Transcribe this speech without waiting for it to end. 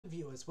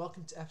Viewers,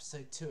 welcome to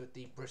episode 2 of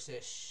the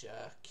British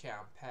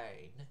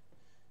campaign,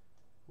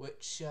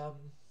 which,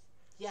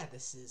 yeah,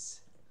 this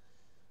is,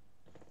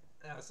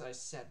 as I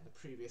said in the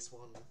previous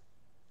one,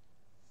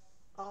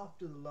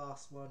 after the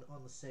last one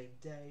on the same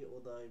day,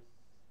 although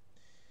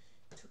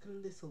it took a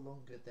little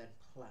longer than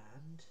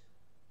planned.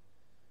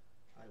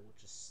 I will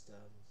just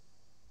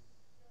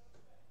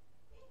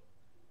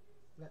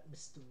let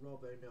Mr.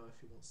 Robbo know if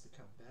he wants to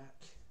come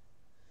back.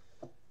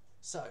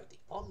 So,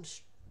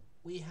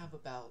 we have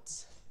about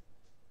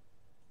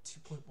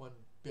 2.1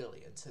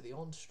 billion, so the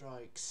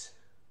on-strikes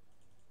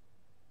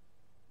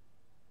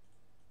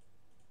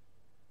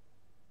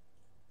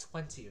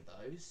 20 of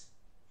those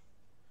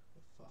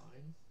are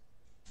fine.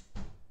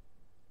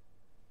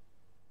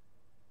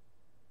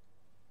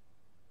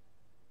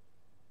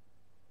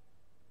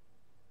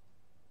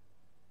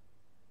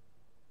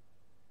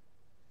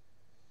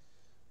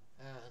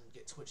 And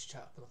get Twitch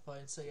chat up on the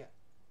phone, so yeah,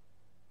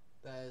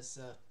 there's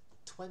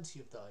 20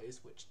 of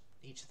those, which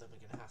each of them are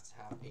going to have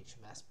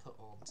HMS put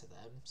onto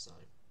them, so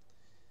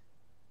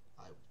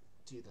I will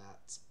do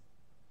that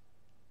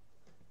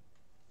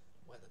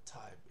when the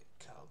time it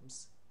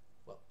comes.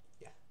 Well,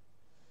 yeah,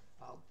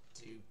 I'll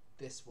do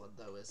this one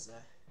though as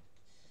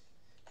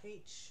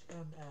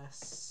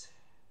HMS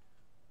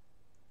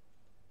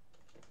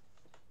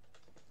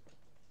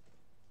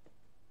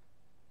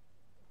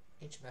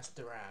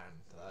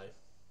Duran though.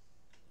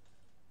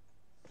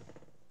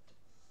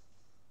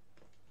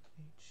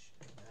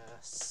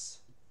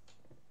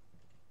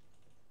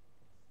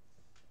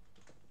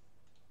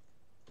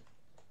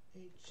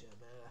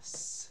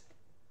 HMS.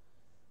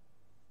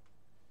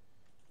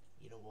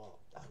 You know what?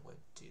 I won't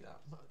do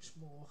that much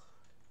more.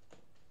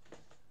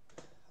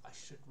 I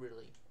should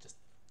really just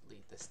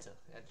leave this to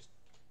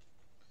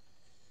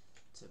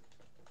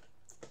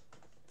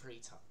free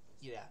time.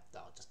 Yeah,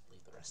 I'll just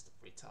leave the rest of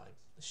free time.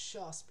 The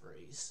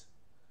Shaftesbury's,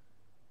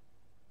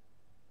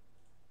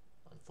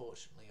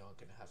 unfortunately, are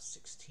going to have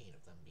 16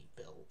 of them be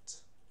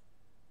built.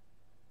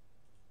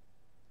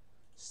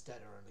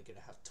 Instead, are only going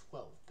to have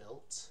 12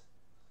 built.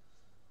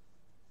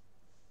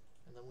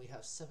 And then we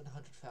have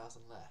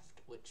 700,000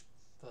 left, which,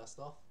 first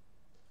off,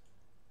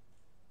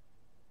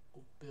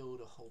 we'll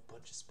build a whole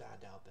bunch of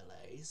Spandau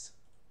ballets.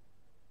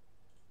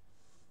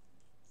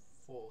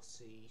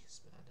 40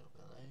 Spandau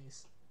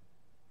ballets.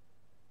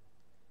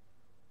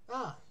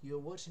 Ah, you're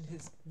watching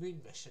his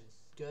moon mission.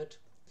 Good.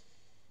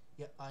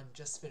 Yep, I'm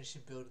just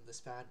finishing building the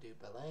Spandau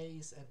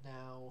ballets, and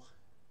now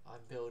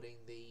I'm building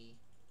the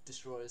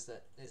destroyers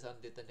that is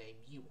under the name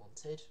you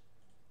wanted.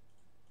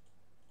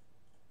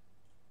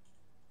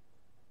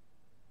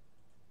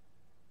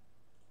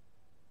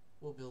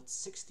 We'll build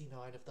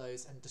 69 of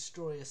those, and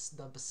destroyer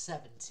number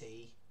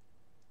 70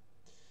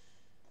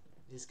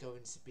 is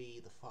going to be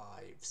the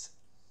 5s,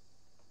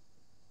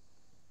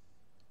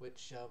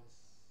 which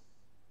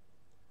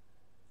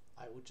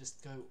I will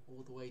just go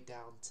all the way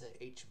down to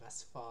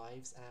HMS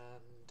 5s,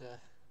 and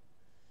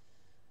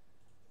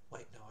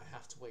wait, no, I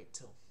have to wait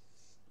till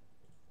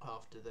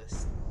after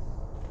this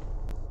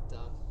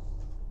done.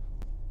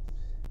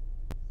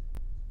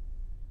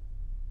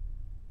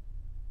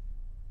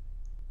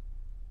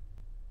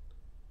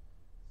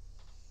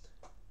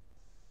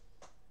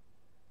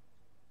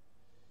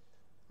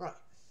 Right.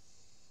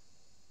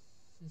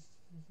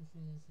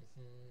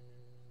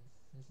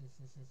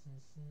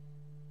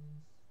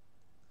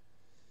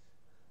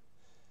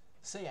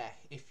 So yeah,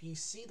 if you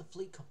see the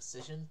fleet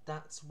composition,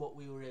 that's what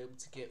we were able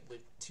to get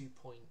with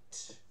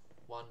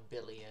 2.1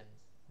 billion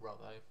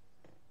Robo.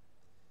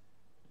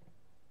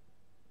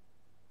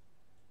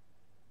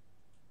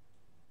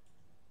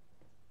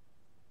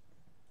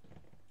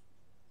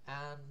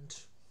 And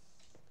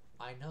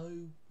I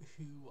know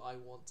who I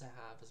want to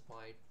have as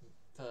my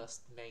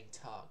first main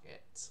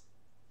target,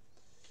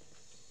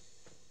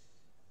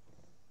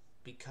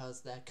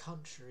 because their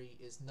country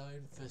is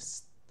known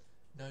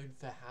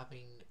for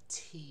having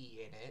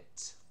tea in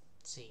it,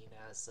 seen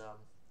as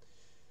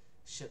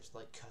ships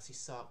like Cutty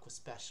Sark were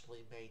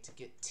specially made to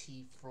get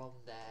tea from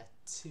there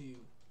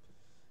to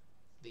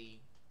the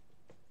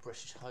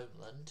British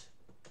homeland,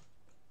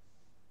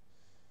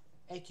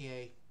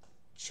 aka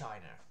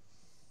China.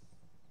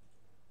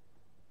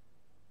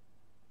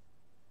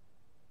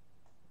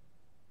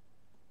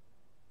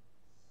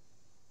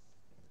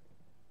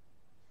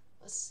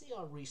 Let's see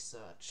our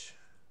research.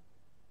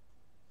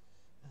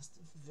 As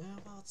the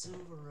Wehrmacht's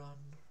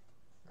overrun,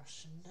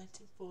 Russian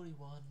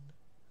 1941.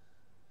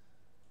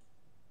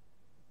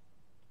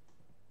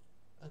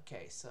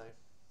 Okay, so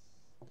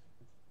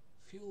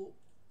fuel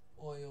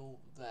oil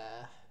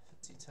there for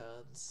 2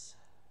 turns.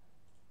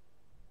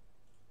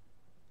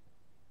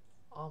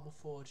 Armor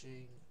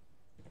forging,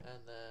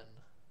 and then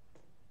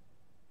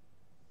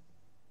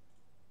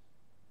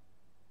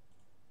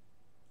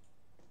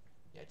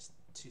yeah, just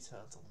 2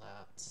 turns on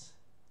that.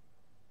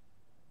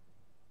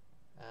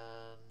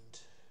 And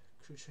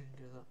crew training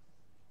goes up.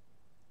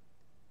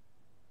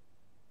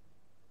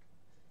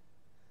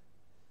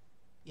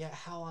 Yeah,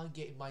 how I'm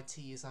getting my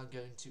tea is I'm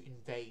going to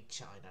invade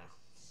China.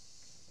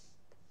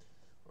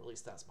 Or at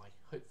least that's my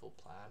hopeful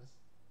plan.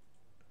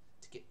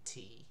 get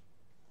tea.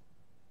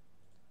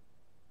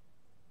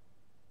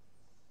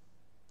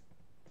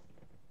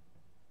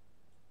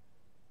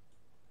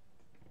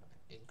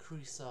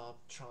 Increase our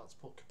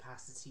transport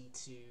capacity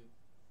to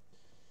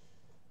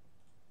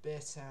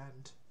bit,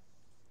 and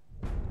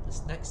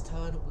this next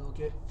turn we'll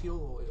get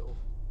fuel oil.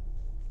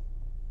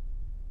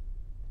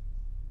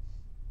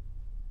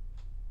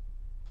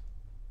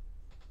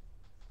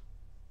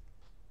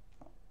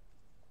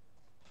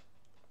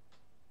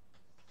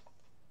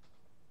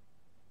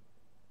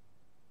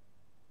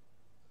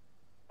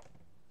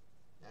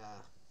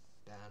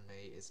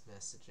 Bandmate is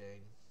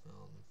messaging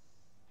on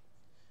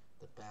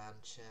the band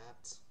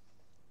chat.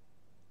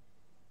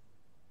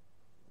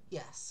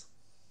 Yes.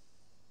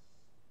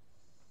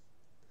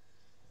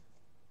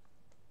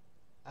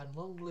 And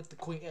long live the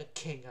Queen,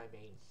 King, I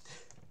mean.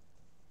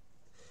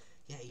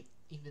 Yeah,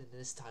 even in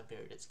this time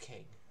period, it's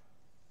King.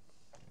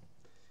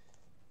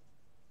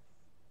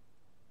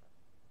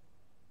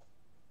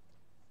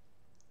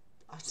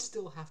 I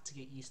still have to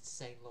get used to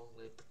saying long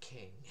live the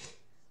King.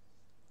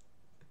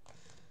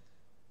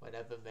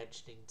 Whenever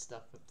mentioning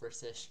stuff with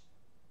British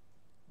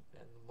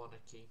and the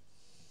monarchy.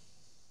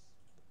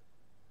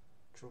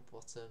 Drop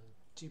bottom,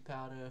 2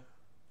 powder.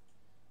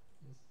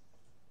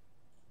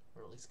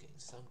 Or at least getting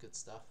some good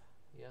stuff,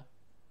 yeah.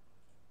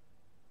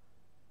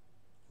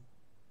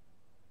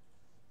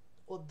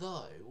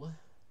 Although,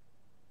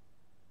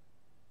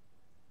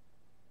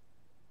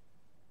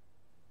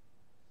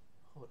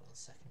 hold on a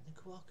second,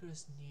 Nicaragua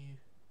is new.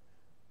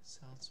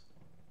 Sounds.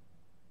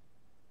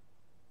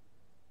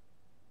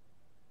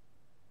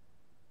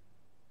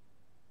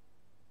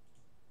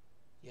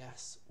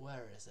 Yes,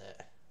 where is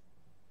it?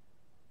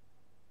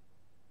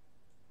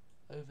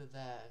 Over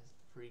there in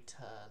 3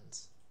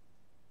 turns.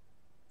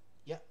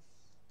 Yep,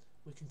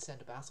 we can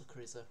send a battle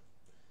cruiser.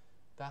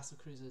 Battle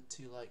cruiser,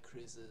 2 light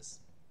cruisers,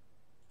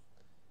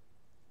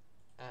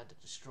 and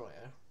a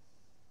destroyer.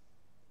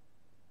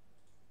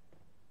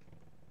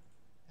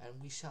 And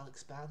we shall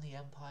expand the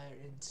empire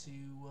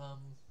into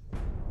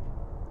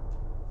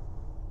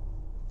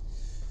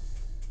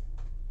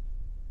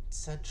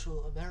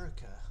Central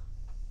America.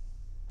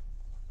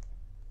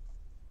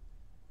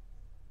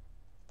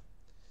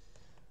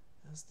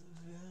 As the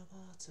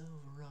Wehrmacht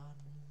overrun.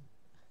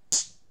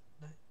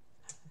 No.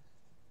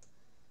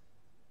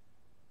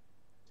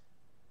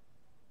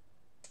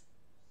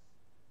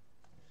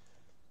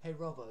 Hey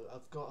Robbo,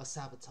 I've got a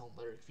Sabaton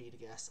lyric for you to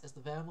guess. As the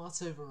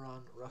Wehrmacht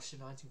overrun, Russia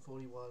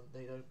 1941,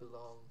 they don't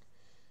belong.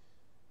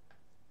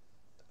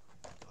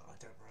 God, I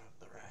don't remember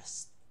the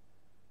rest.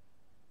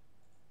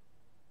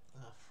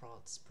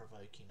 France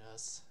provoking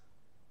us.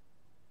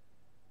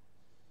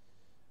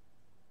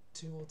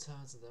 2 more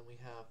turns and then we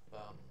have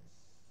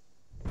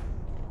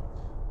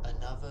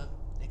another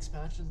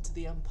expansion to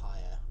the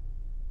empire.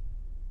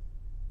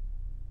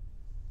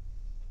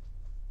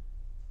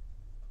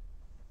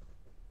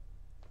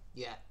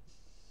 Yeah,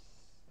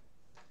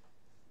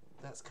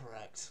 that's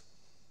correct.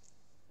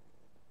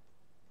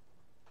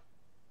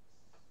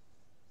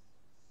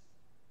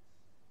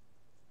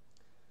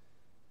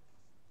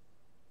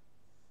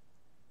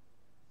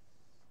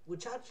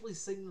 Which actually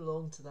singing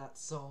along to that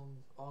song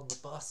on the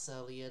bus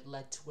earlier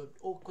led to an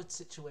awkward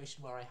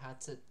situation where I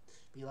had to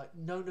be like,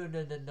 no,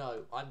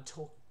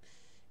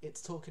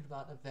 it's talking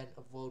about an event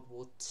of World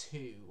War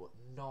II,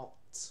 not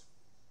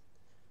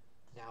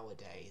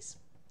nowadays.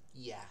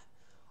 Yeah,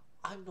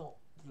 I'm not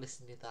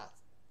listening to that,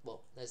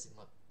 well, as in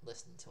like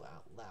listening to it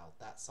out loud,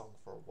 that song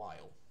for a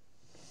while.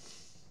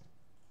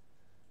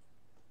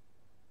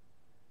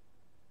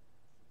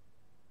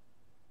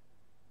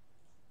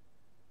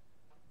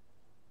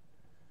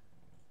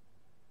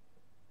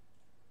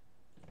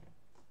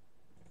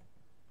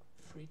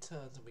 Three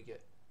turns and we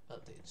get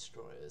updated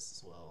destroyers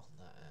as well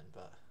on that end,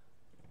 but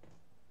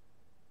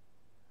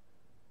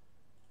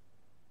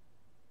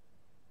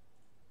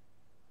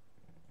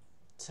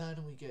turn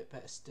and we get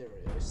better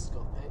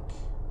stereoscopic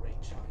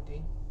range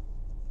finding.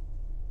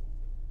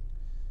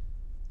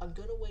 I'm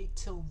gonna wait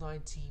till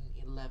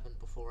 1911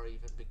 before I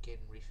even begin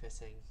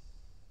refitting.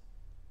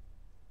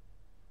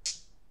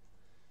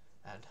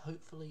 And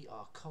hopefully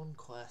our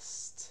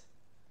conquest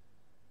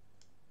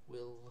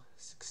will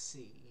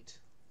succeed.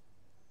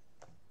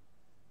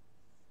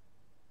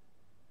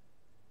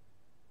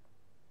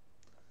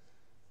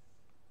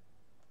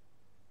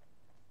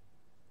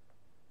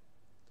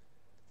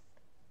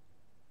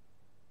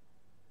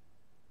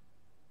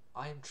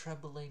 I am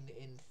trembling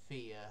in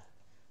fear.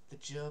 The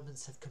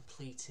Germans have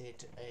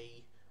completed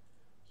a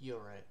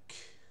Uric.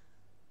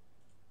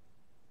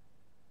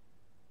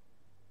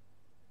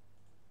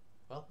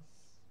 Well,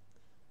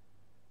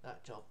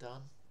 that job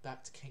done.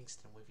 Back to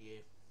Kingston with you.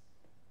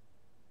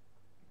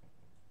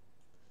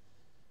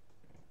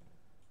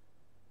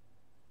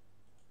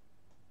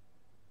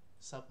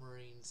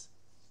 Submarines?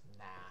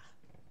 Nah.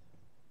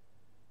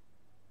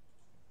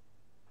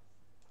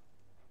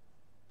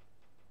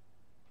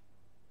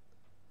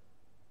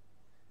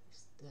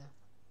 Is there...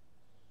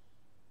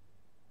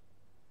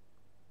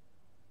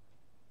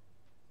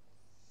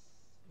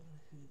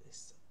 who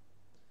this...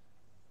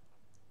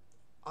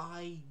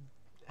 I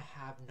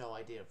have no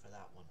idea for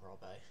that one,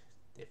 Robbo,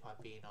 if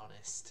I'm being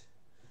honest.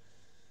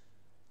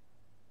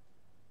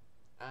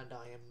 And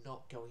I am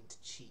not going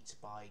to cheat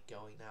by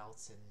going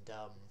out and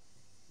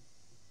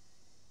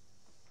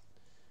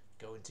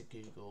going to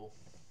Google.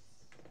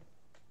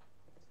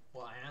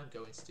 What I am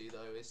going to do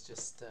though is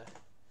just a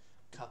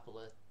couple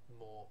of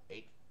more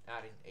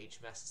adding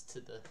HMSs to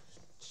the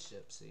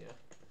ships here.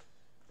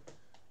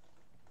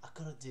 I've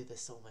got to do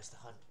this almost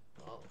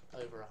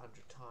over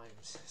 100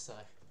 times, so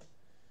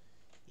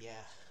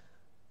yeah.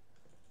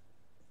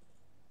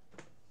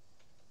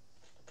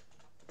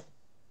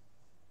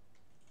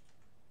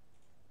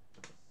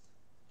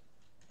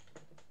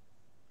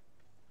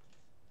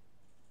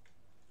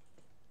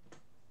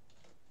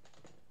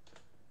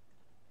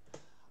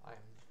 I'm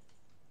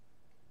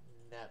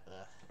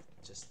never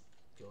just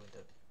going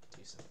to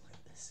do something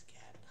like this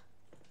again.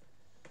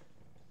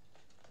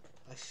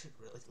 I should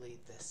really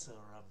lead this or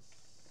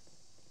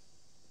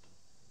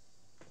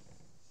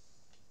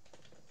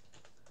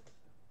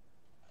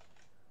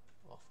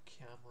off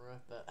camera,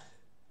 but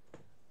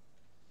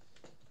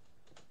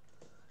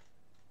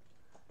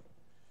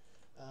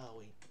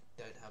we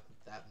don't have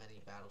that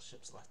many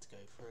battleships left to go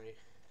through.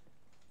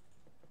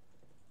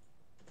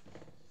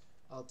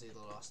 I'll do the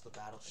last of the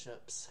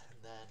battleships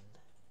and then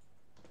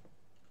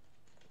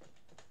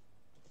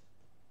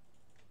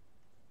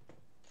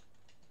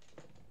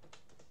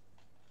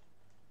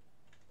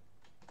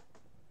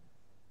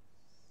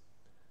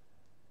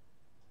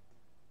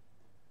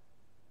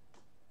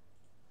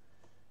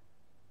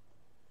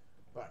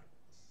right.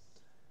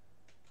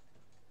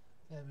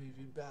 Then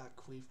moving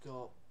back, we've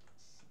got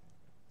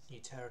new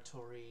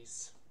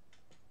territories.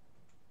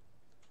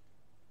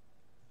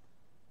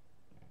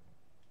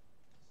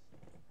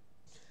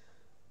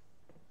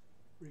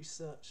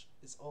 Research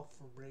is off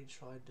from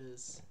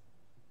rangefinders.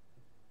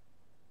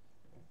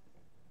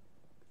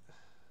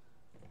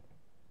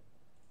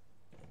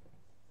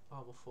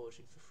 Armor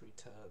forging for 3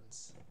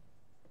 turns.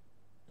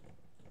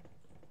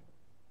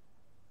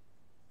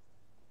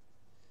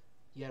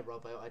 Yeah,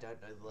 Robbo, I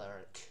don't know the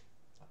lyric.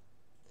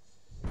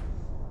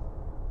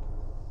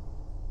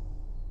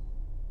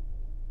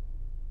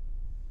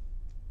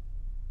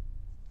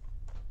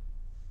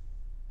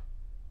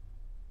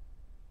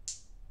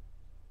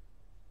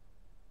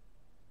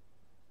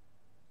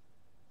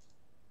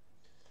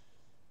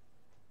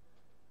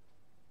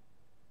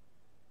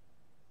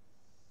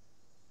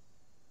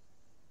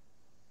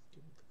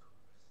 Give me the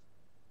chorus.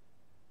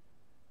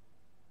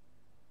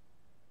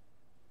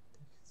 I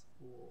think it's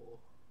war.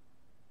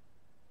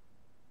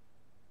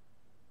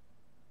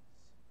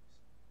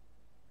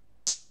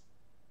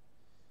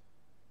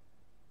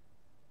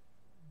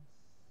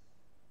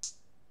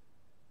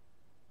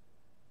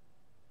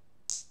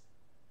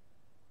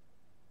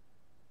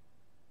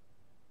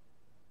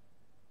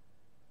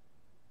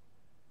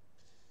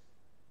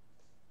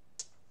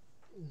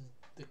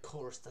 The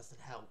chorus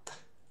doesn't help.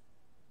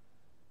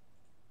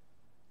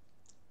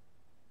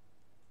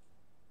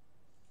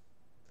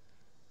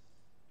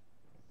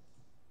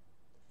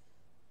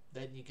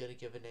 Then you're gonna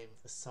give a name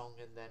of the song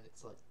and then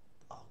it's like,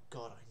 oh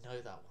god, I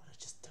know that one, I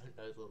just don't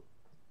know the...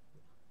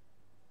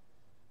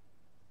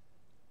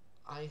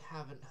 I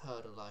haven't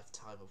heard A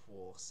Lifetime of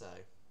War, so...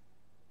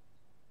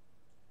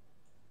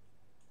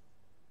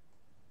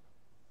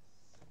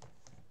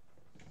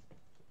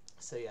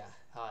 So yeah,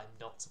 I'm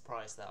not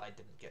surprised that I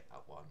didn't get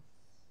that one.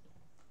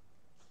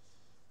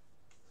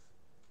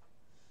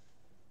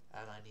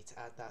 And I need to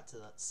add that to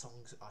the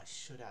songs I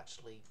should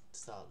actually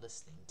start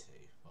listening to,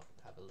 or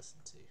have a listen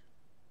to.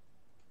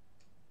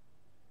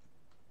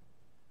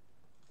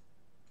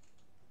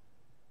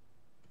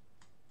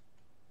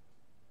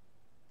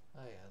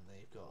 Oh yeah, and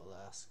they've got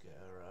Alaska,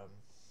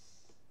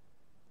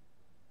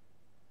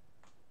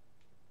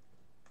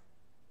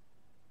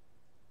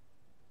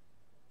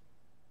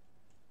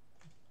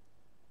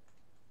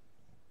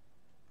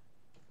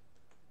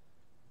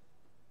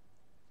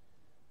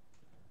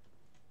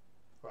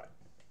 right.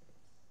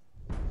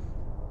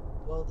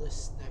 While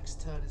this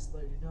next turn is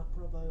loading up,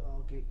 Robbo,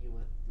 I'll get you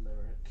a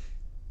lyric.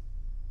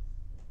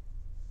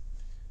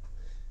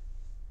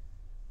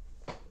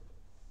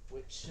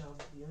 Which,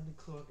 the only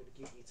clue I'm going to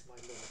give you to my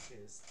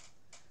lyric is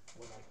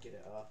when I get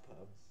it up.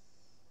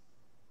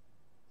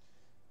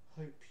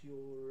 Hope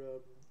you're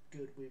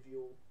good with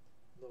your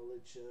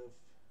knowledge of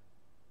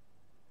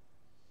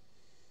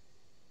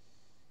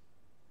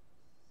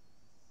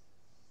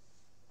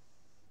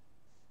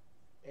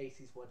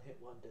 '80s one-hit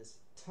wonders.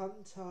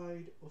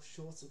 Tongue-tied or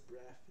short of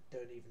breath,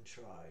 don't even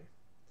try.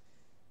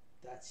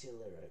 That's your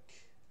lyric.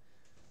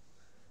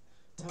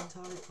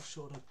 Tongue-tied or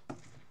short of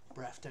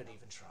breath, don't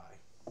even try.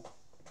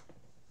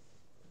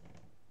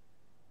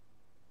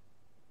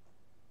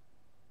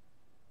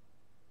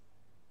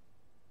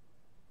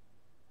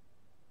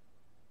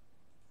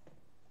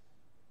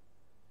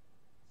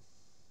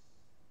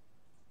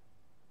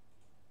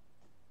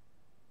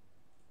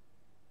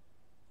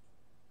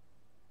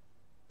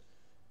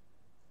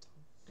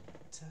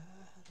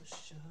 Tongue-tied or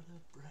short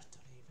of breath,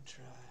 don't even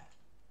try.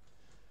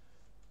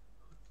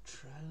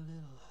 Try a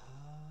little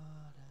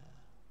harder.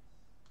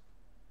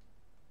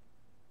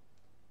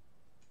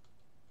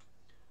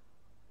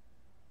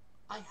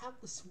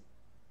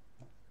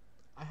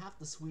 I have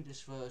the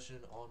Swedish version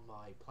on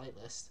my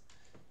playlist.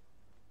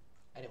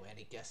 Anyway,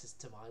 any guesses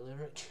to my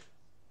lyric?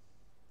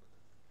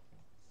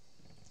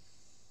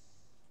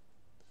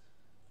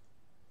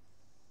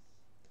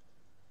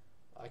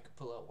 I could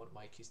pull out one of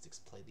my acoustics,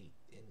 play the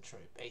intro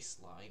bass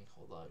line,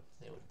 although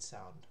they would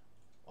sound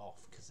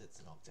off because it's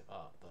an octave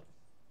up, but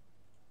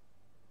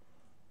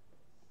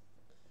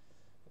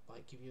it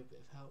might give you a bit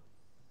of help.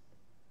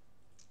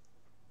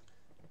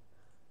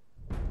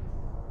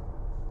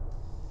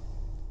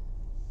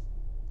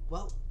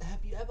 Well,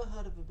 have you ever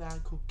heard of a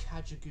band called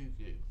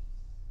Kajagoogoo?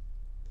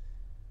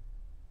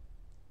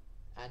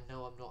 And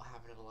no, I'm not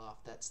having a laugh,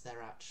 that's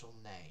their actual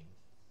name.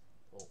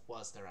 Or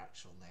was their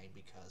actual name,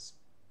 because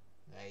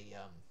they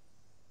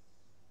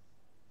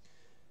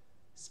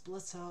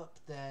split up,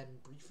 then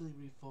briefly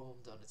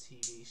reformed on a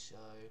TV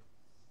show.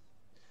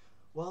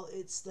 Well,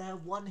 it's their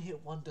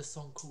one-hit wonder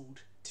song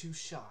called Too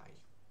Shy.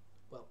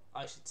 Well,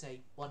 I should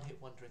say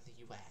one-hit wonder in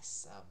the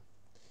US.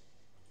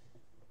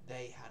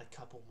 They had a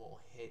couple more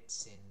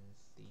hits in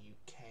the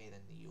UK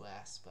than the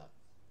US, but,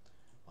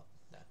 well,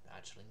 no,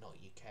 actually not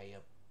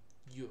UK,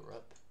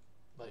 Europe,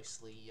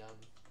 mostly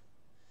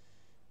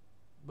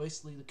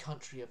the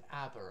country of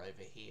ABBA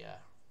over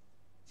here.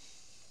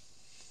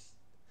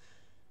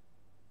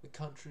 The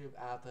country of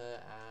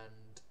ABBA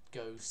and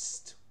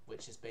Ghost,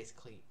 which is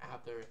basically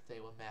ABBA if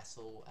they were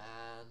metal,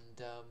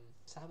 and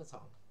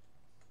Sabaton,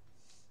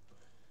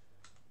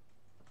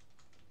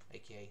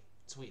 aka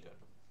Sweden.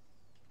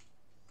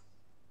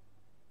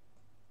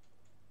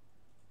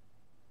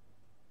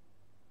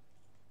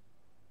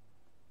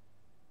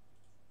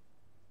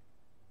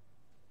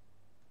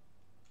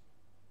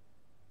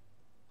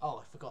 Oh,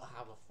 I forgot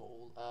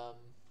Hammerfall.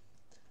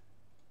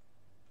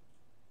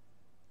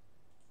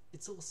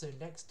 It's also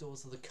next door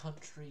to the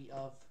country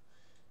of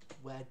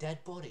where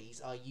dead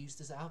bodies are used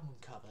as album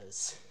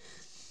covers.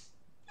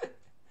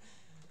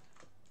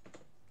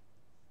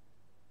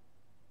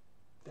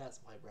 That's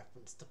my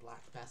reference to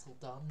black metal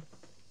done.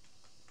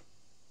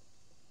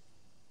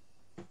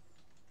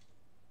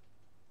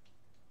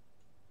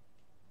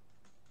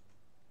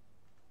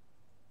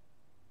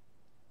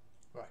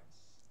 Right.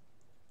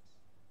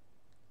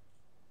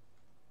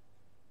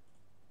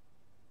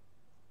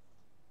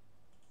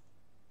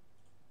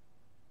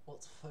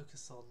 What to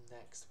focus on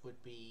next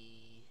would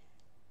be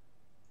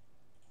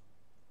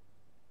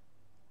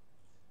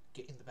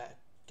getting better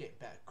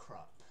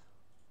crop.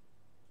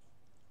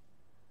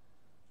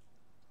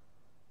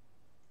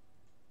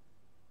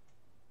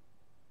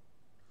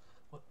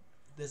 What?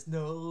 There's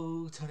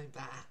no turning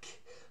back.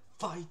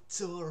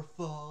 Fight or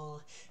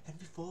fall, and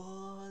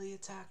before the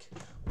attack,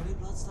 when your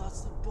blood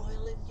starts to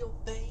boil in your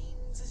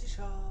veins as you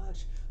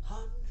charge,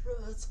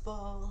 hundreds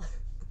fall.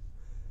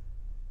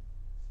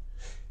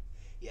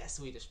 Yeah,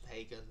 Swedish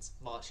pagans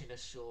marching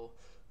ashore,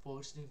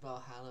 forged in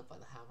Valhalla by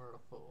the hammer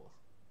of Thor.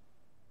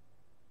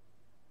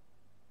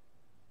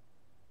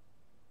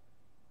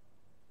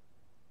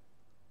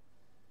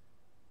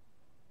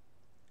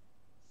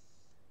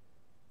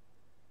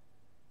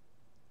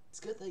 It's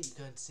good that you're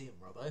going to see him,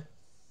 Robbo.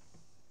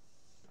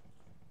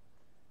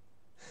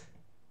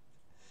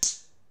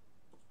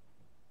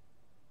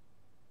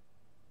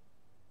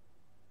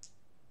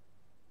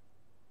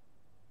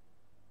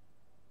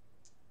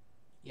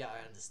 Yeah,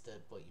 I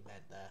understood what you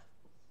meant there.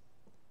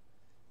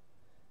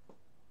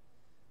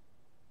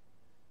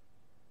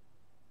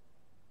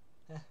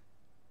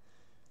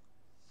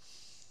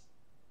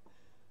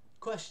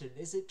 Question,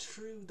 is it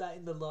true that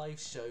in the live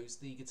shows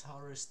the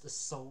guitarist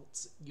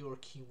assaults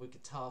Joachim with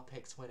guitar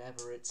picks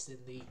whenever it's in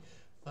the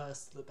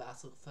first to the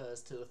battle,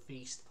 first to the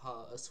feast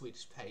part of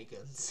Swedish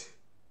pagans?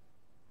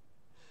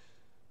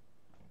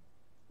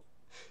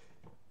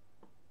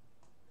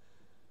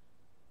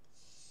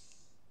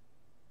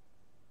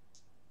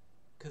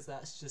 Because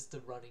that's just a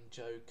running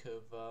joke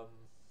of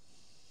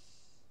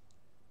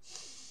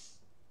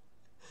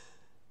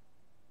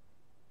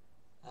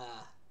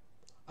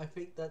I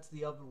think that's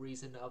the other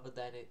reason, other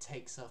than it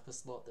takes up a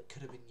slot that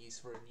could have been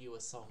used for a newer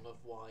song, of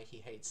why he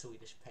hates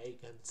Swedish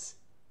pagans.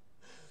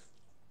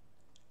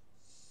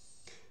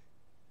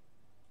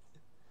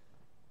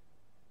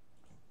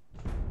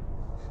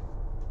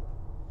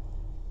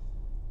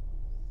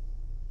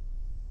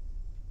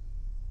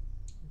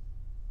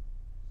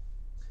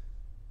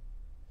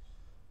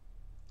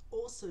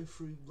 Also,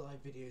 through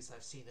live videos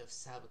I've seen of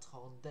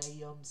Sabaton,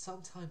 they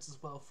sometimes, as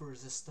well for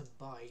Resistant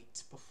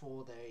Bite,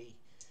 before they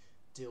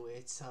do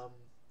it,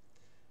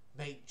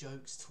 make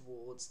jokes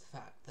towards the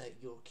fact that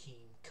Joachim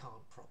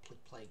can't properly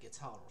play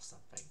guitar or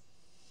something.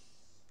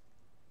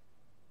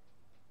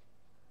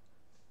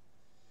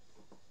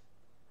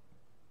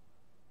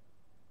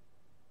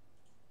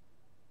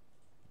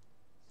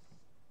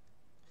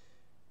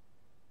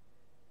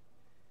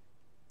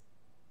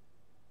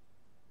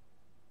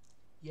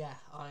 Yeah,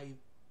 I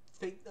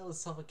think there were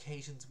some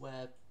occasions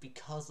where,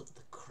 because of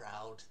the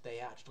crowd, they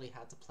actually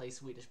had to play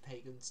Swedish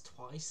Pagans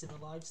twice in a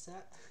live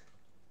set.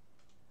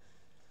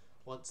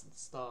 Once at the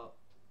start,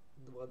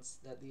 once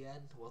at the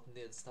end, wasn't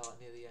near the start,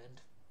 near the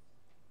end.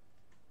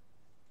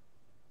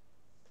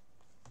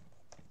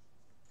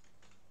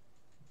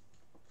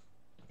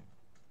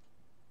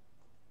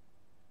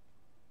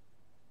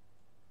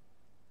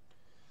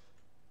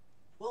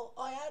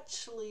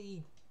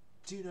 actually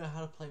do know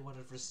how to play one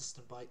of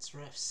Resistant Bite's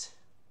riffs.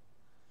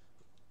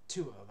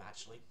 Two of them,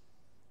 actually.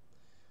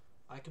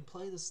 I can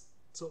play this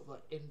sort of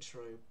like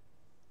intro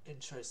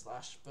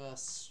slash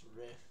verse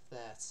riff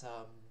that,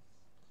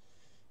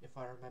 if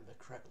I remember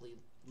correctly,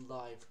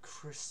 Live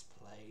Chris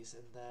plays,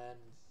 and then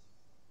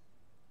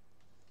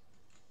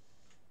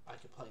I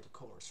can play the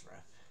chorus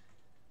riff.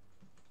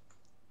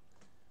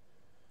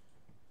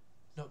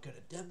 Not going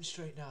to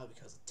demonstrate now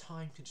because of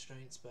time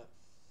constraints, but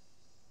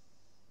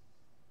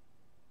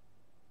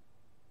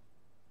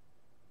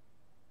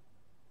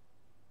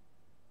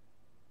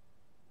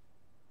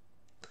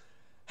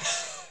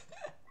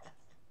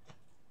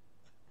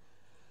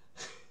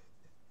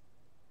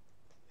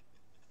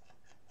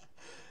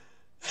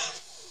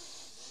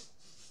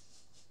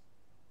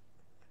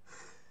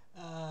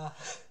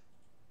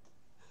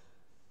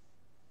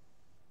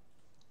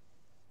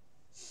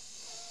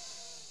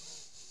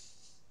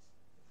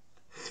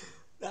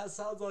that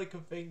sounds like a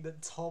thing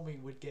that Tommy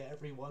would get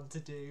everyone to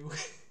do.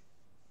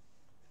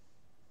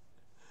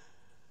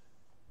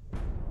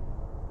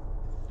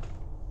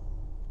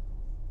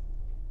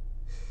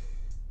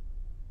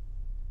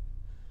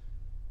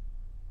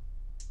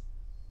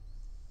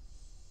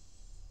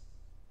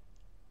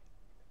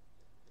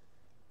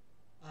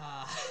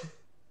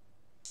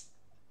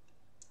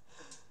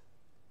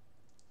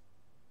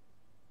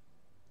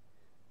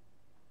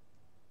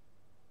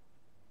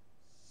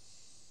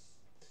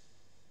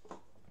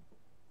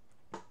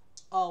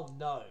 Oh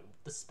no,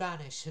 the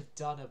Spanish have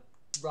done a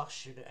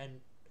Russian and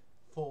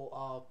for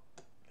our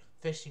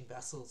fishing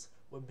vessels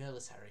were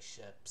military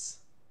ships.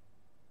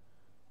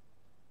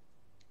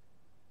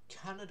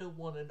 Canada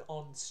won an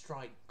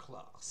on-strike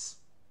class.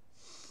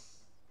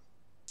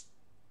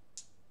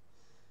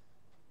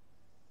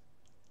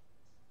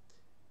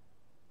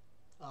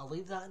 I'll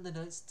leave that in the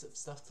notes of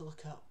stuff to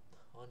look up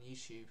on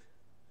YouTube.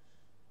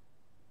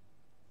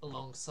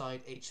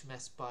 Alongside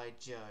HMS by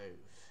Jove.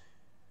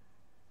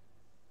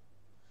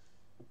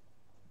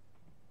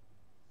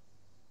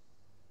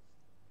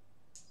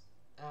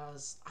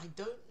 As I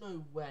don't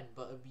know when,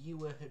 but a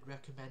viewer had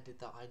recommended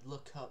that I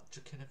look up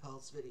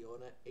Drakonipar's video on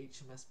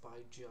HMS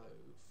by Jove.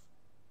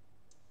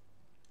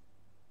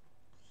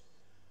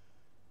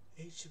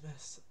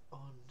 HMS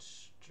on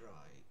strike.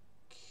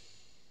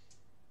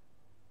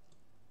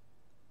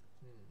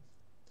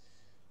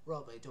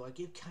 Robbie, do I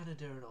give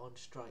Canada an on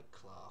strike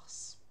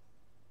class?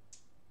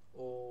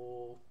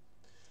 Or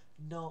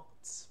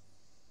not?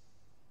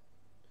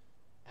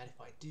 And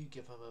if I do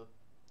give them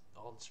a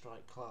on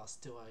strike class,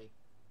 do I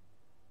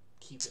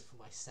keep it for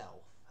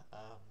myself?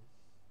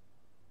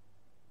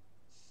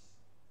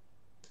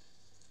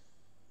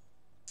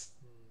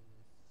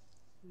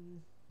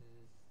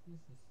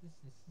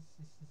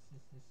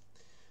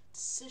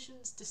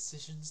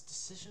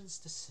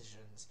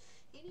 Decisions.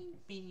 Eeny,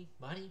 meeny,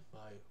 miny, mo.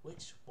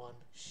 Which one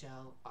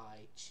shall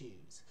I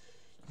choose?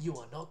 You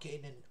are not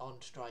getting an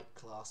on strike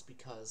class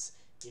because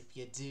if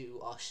you do,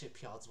 our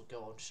shipyards will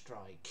go on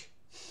strike.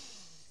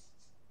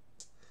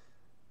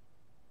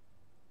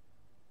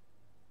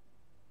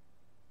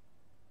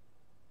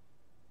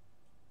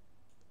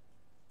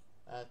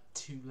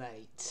 Too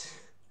late.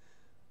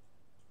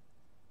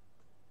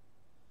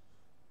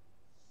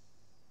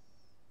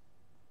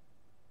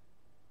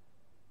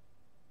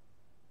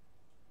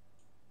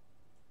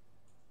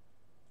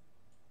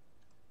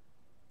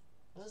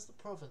 Where's the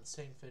province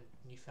saying for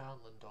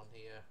Newfoundland on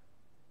here?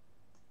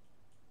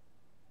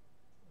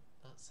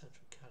 That's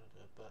Central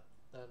Canada, but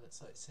then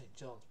it's like St.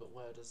 John's, but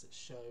where does it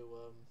show,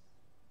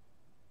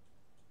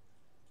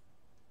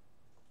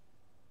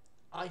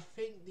 I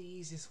think the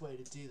easiest way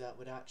to do that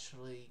would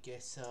actually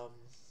get,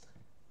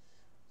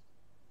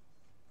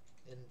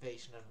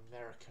 invasion of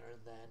America,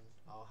 and then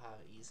I'll have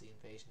easy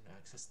invasion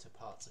access to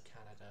parts of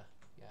Canada,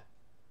 yeah.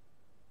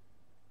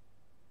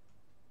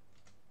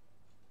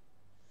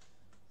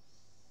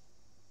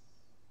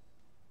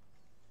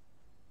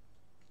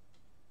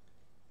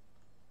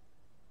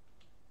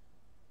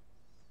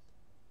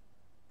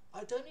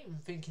 I don't even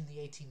think in the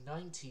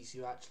 1890s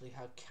you actually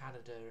had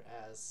Canada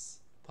as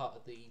part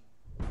of the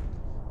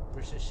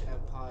British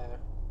Empire.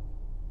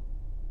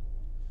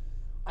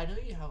 I know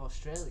you have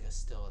Australia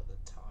still at the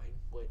time,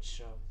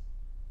 which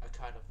I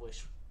kind of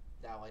wish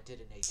now I did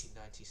an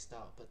 1890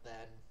 start, but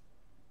then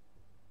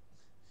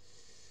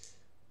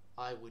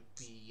I would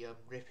be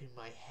ripping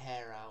my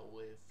hair out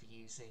with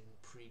using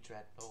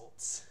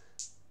pre-dreadnoughts.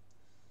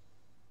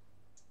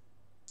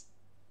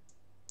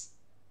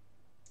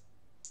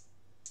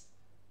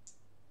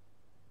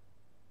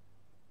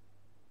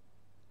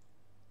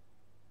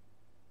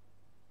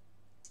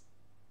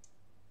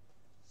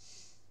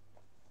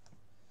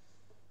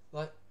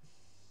 Like,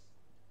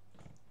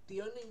 the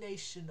only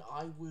nation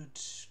I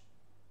would...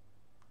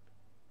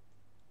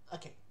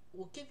 Okay,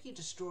 we'll give you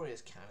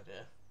destroyers,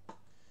 Canada.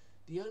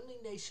 The only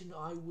nation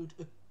I would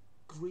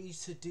agree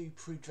to do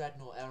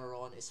pre-dreadnought era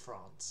on is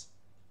France.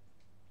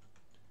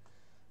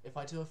 If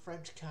I do a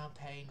French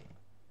campaign,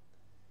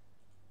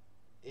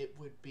 it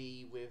would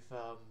be with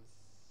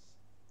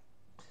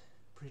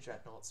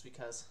pre-dreadnoughts,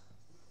 because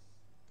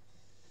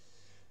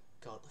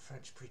god, the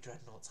French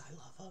pre-dreadnoughts, I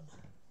love them.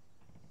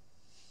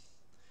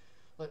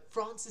 Like,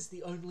 France is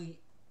the only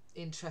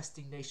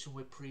interesting nation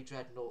with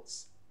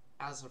pre-dreadnoughts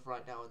as of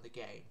right now in the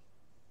game.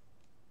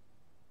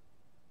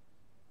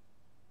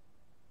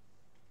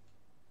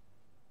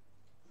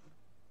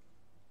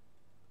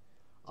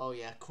 Oh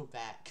yeah,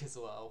 Quebec as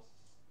well.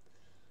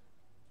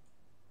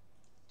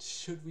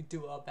 Should we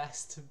do our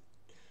best to...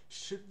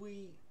 Should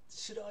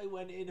I,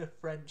 when in a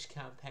French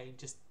campaign,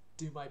 just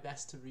do my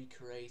best to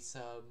recreate,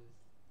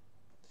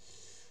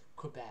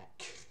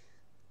 Quebec?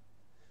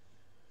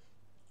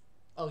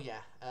 Oh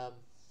yeah,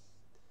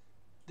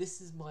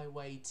 this is my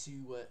way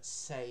to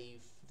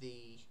save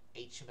the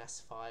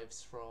HMS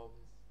 5s from...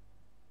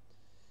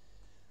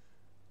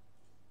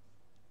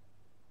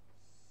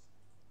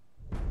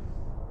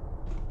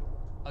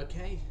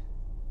 Okay,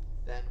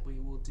 then we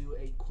will do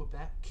a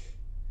Quebec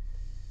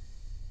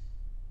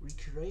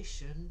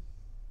recreation,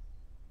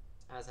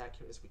 as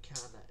accurate as we can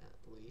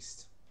at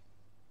least,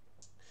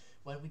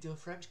 when we do a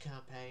French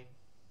campaign.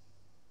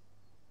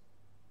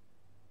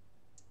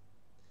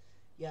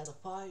 Yeah, the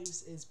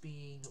 5s is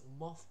being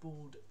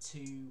mothballed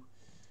to...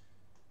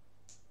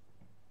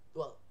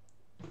 Well,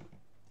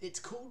 it's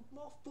called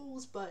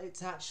mothballs, but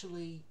it's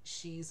actually...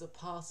 She's a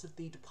part of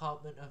the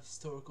Department of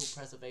Historical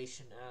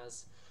Preservation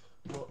as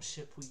what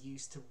ship we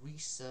used to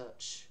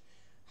research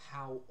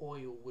how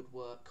oil would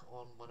work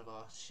on one of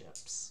our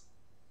ships.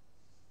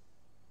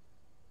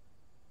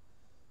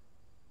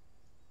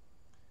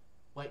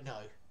 Wait,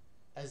 no.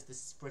 As this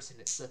is Britain,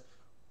 it's the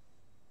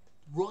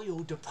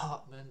Royal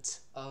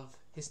Department of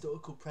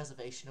Historical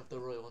Preservation of the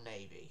Royal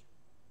Navy.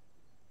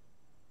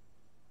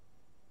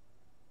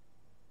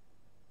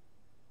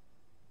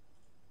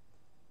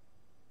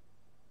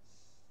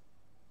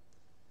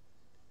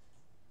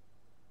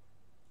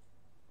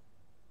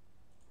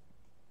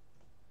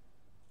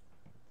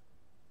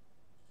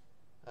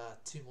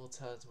 Two more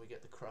turns and we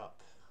get the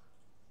crop.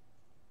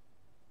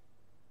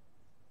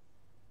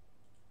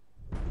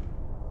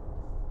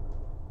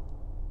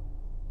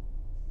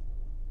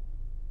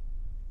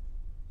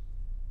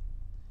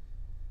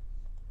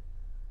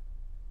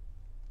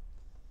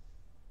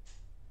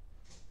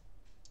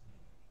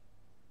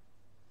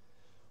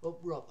 Well,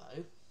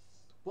 Robbo,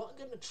 what I'm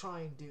going to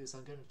try and do is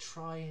I'm going to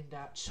try and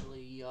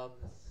actually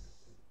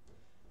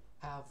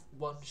have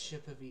one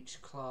ship of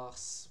each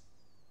class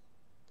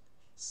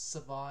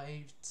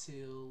survive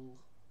till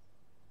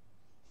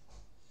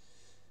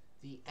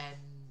the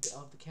end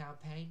of the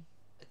campaign,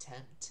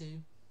 attempt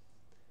to.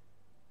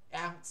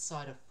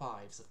 Outside of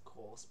 5s, of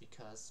course,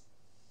 because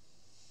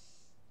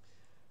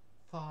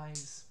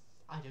 5s,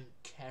 I don't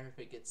care if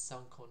it gets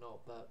sunk or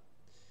not, but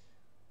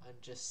I'm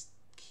just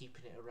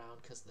keeping it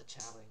around because of the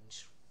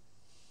challenge.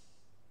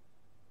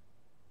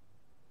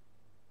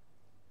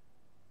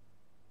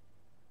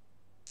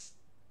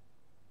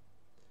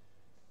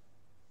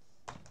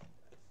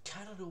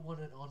 Canada won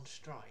an on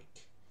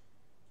strike.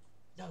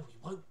 No, we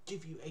won't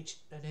give you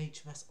an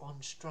HMS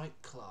on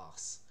strike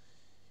class.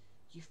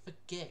 You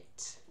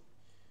forget.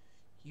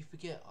 You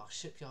forget our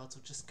shipyards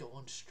will just go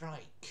on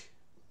strike.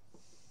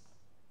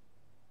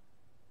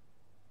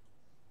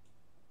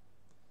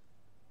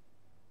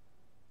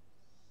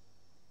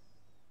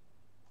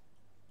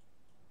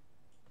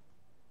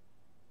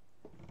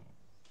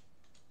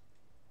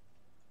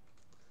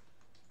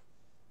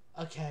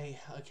 Okay,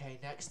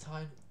 next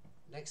time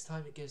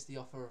it gives the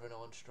offer of an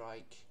on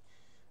strike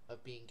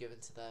of being given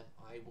to them,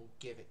 I will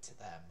give it to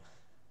them.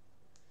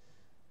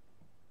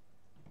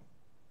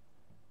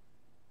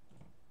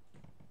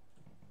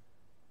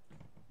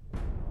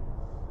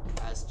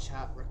 As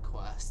chat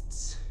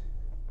requests.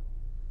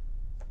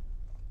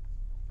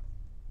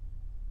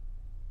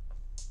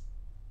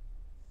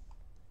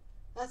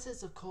 That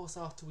is, of course,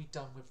 after we've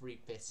done with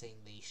refitting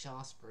the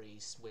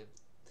Shaftesbury's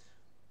with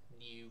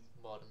new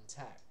modern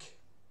tech.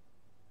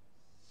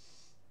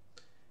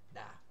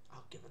 Nah,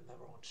 I'll give them their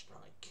on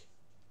strike.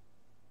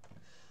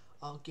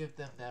 I'll give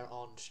them their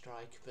on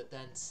strike, but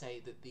then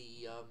say that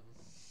the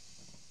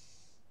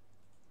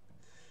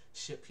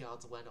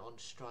shipyards went on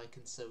strike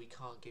and so we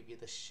can't give you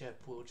the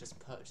ship, we'll just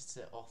purchase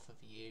it off of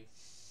you.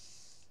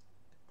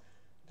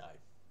 No.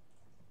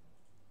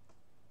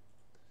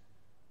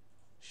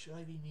 Should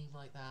I be mean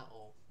like that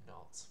or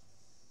not?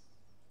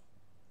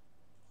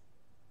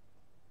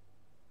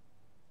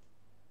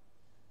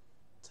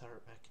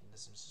 Turret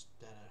mechanisms is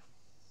better.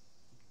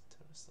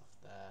 Turret stuff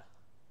there.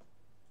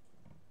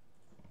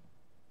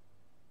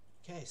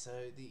 Okay, so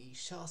the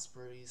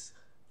Shaftesbury's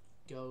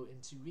go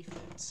into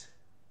refit.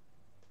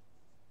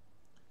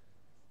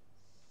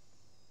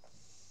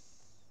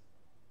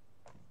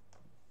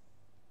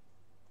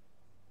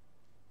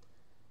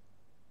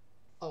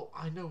 Oh,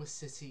 I know a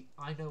city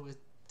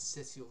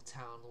or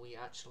town we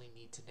actually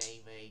need to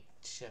name a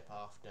ship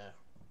after.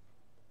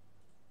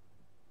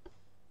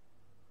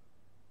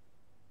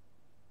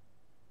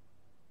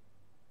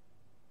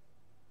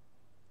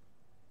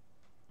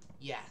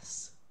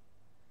 Yes,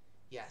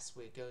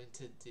 we're going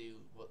to do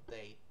what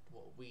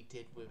we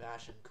did with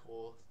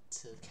Agincourt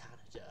to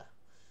Canada.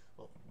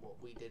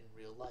 What we did in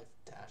real life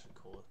to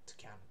Agincourt to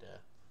Canada.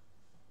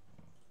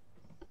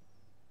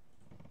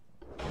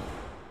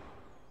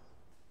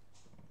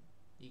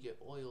 get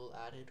oil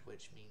added,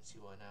 which means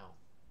you are now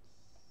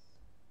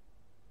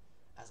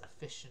as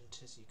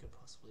efficient as you could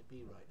possibly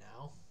be right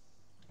now,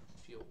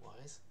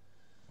 fuel-wise.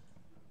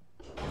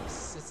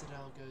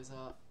 Citadel goes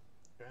up.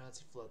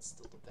 Gravity Flood's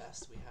still the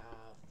best we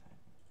have.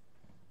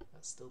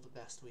 That's still the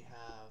best we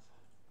have.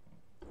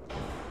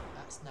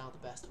 That's now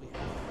the best we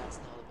have. That's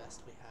now the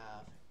best we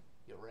have.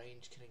 Your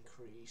range can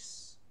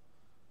increase.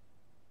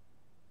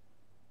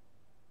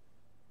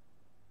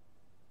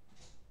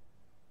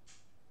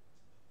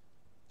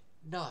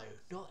 No,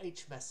 not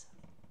HMS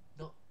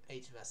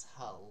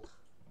Hull.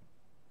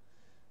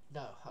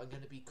 No, I'm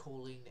going to be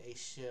calling a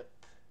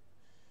ship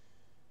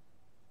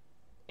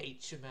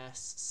HMS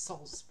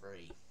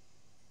Salisbury.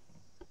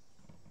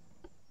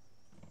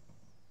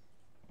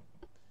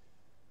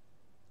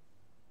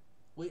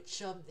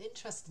 Which,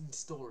 interesting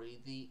story,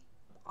 the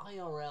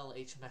IRL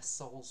HMS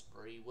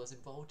Salisbury was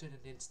involved in an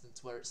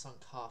instance where it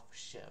sunk half a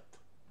ship.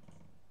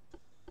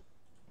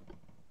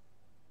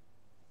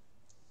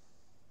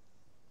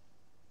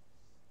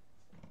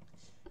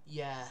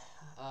 Yeah,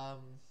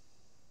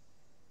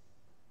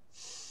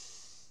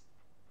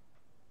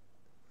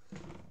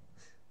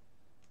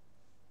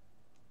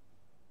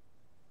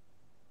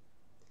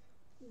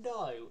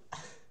 no.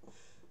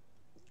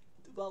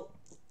 Well,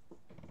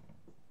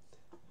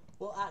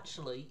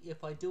 actually,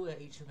 if I do a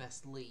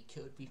HMS leak,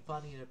 it would be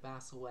funny in a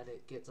battle when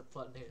it gets a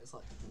button here, it's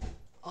like,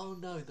 oh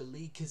no, the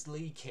leak is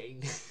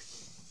leaking.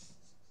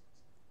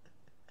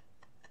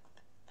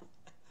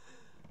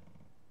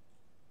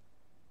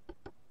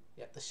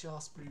 Yeah, the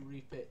Shaftesbury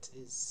refit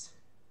is...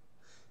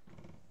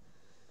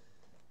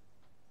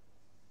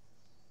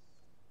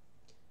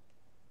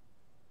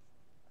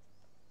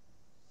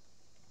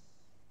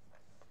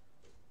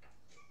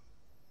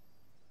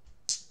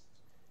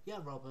 Yeah,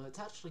 Robert, it's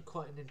actually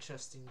quite an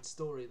interesting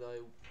story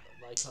though,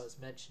 like I was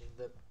mentioning,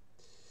 that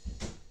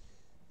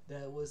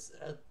there was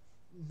a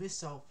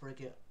missile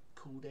frigate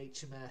called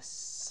HMS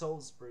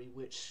Salisbury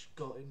which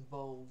got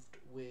involved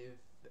with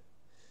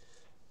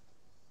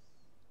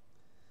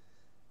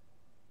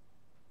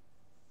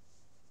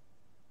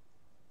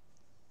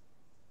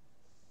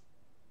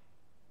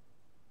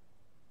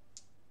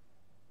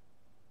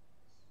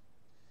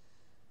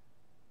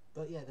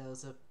but yeah, there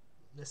was a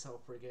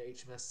missile frigate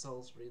HMS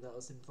Salisbury that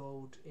was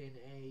involved in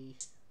a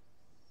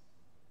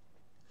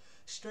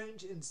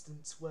strange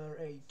instance where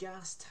a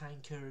gas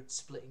tanker had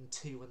split in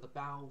two and the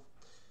bow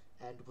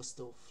end was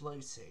still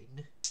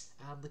floating,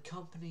 and the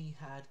company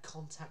had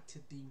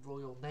contacted the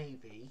Royal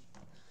Navy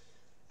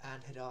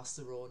and had asked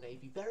the Royal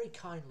Navy very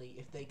kindly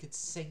if they could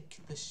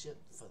sink the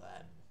ship for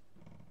them.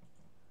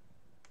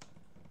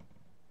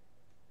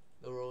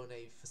 The Royal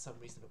Navy for some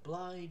reason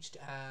obliged,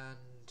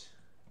 and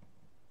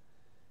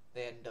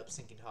they ended up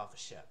sinking half a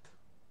ship.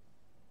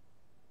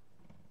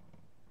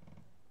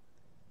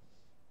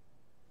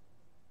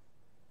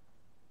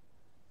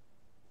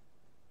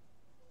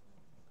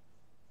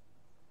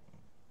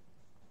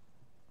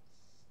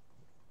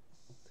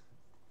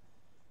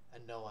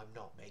 And no, I'm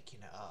not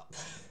making it up.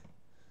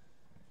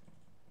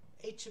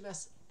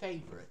 HMS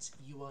Favourite.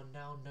 You are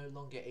now no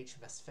longer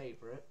HMS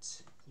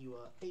Favourite. You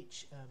are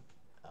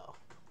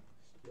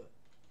You're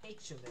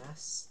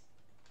HMS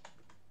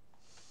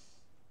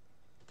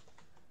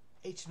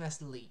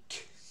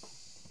Leak.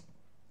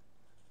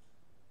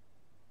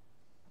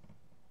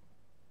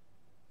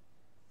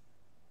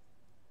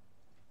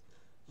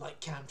 Like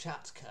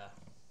Kamchatka.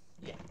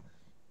 Yeah.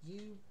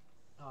 You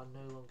are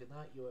no longer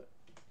that. You're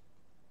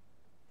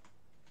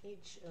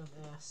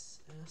HMS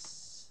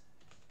S.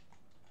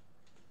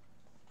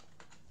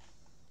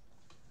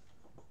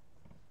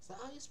 Is that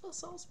how you spell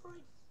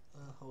Salisbury?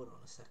 Hold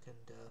on a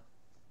second.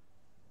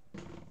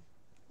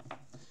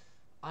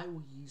 I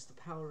will use the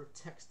power of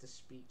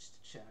text-to-speech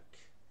to check.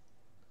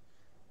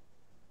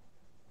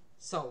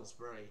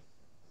 Salisbury.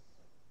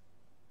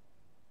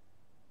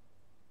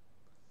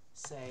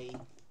 Say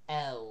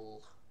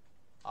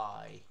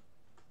L-I.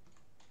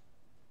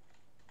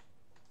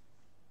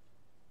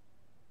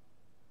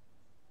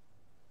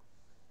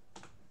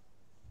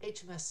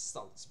 HMS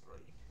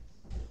Salisbury.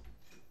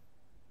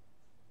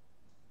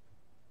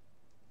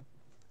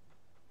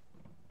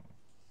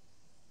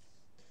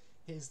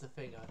 Here's the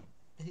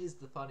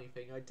funny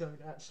thing, I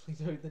don't actually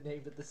know the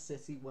name of the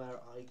city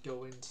where I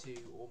go into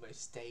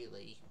almost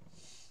daily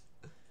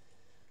for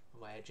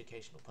my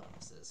educational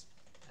purposes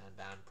and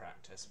band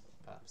practice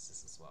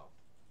purposes as well.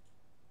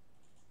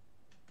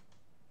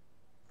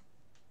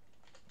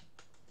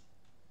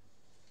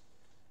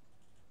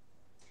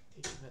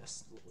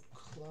 HMS Lord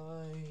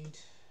Clyde.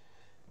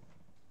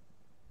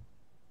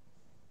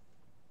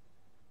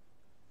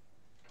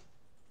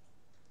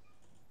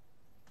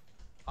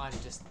 I'm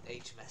just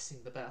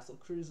HMSing the battle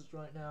cruisers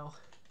right now,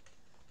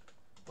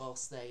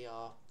 whilst they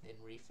are in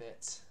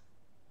refit.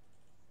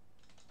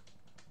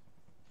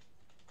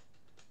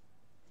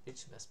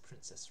 HMS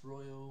Princess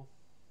Royal.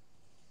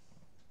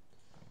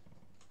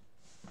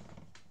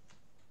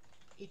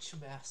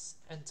 HMS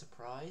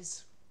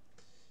Enterprise.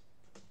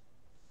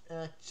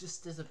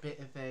 Just as a bit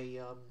of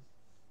a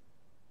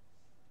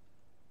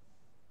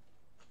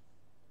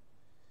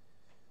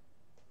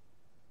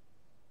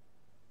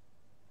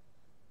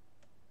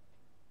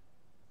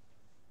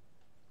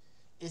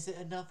Is it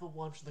another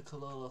one from the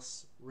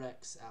Colossus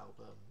Rex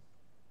album?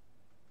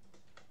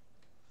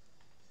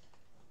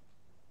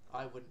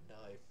 I wouldn't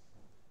know.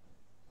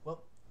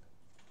 Well,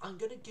 I'm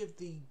gonna give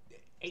the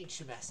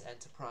HMS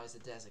Enterprise a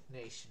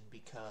designation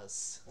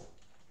because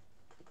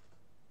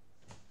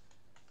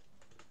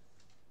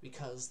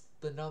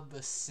the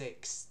number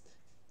 6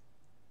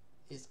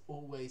 is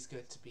always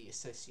going to be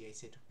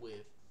associated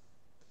with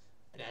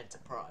an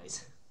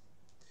Enterprise.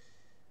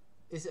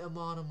 Is it a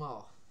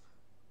Monomoth?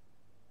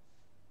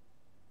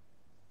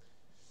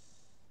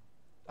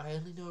 I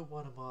only know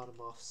one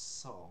Monomoth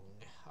song.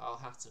 I'll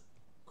have to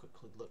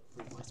quickly look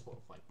through my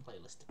Spotify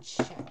playlist to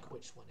check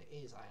which one it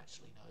is. I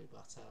actually know,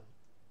 but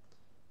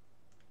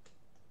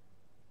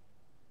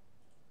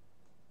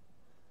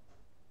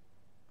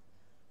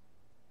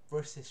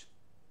British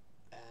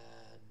and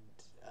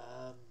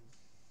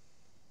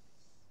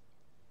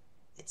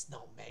it's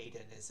not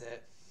Maiden, is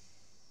it?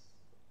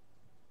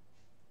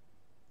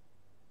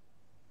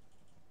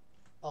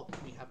 Oh,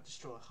 we have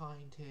Destroy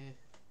Hind here.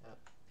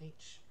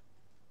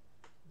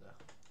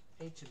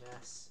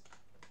 HMS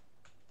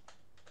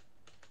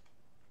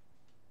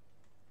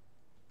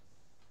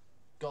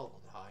Golden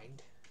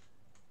Hind.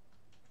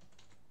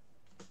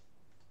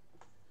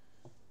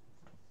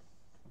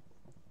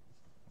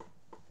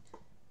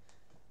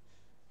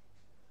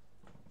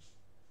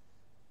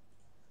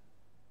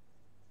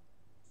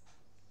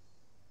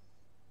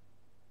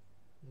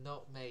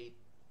 Not made,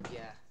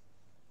 yeah.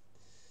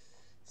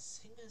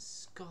 Singer's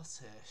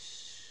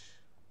Scottish.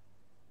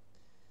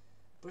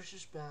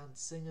 British band,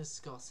 singer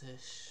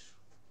Scottish.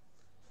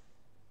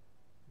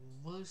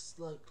 Most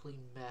likely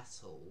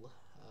metal.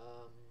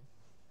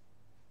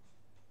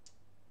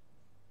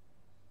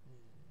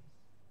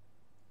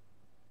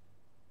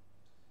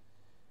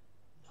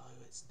 No,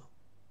 it's not.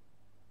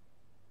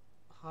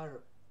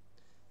 Pirate.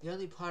 The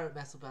only pirate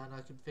metal band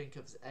I can think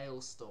of is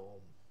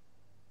Ailstorm.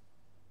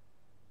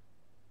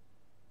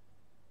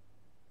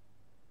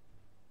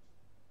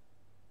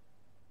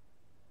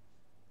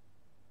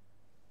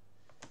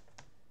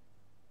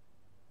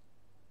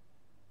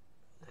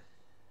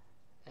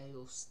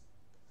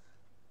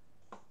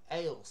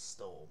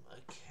 Ailstorm,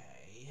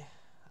 okay.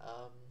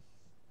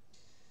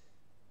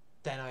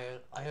 Then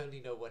I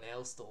only know one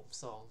Ailstorm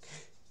song.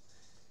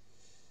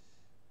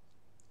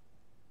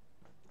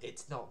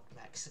 It's not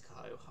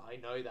Mexico, I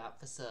know that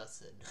for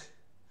certain.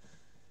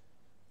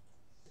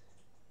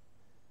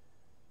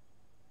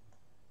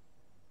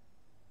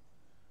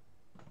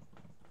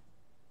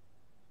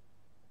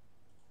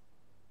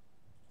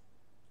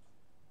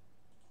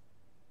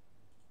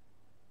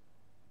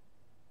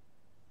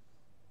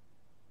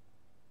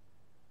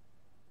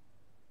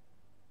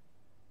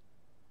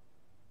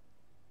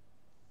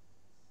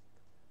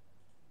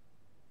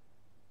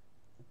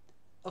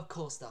 Of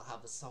course they'll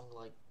have a song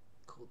like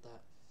called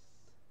that.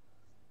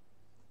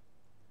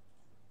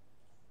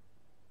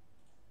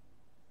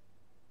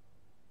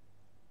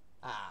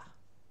 Ah.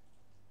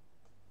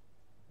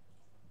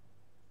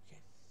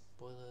 Okay.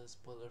 Boilers,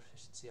 boiler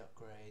efficiency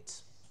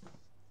upgrades.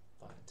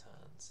 Fine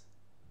turns.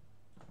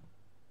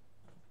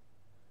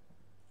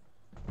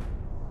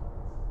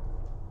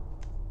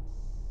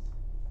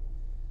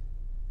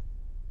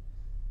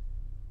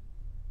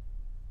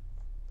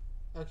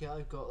 Okay,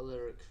 I've got a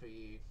lyric for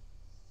you.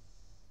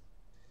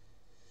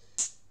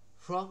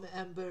 From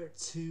Ember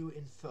to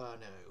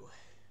Inferno.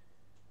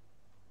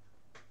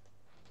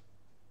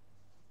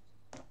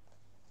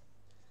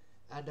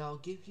 And I'll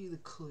give you the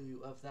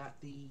clue of that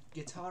the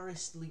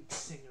guitarist, lead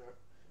singer,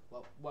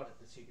 well, one of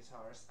the two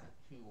guitarists,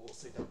 who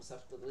also doubles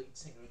himself the lead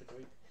singer of the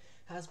group,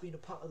 has been a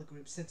part of the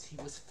group since he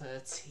was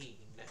 13.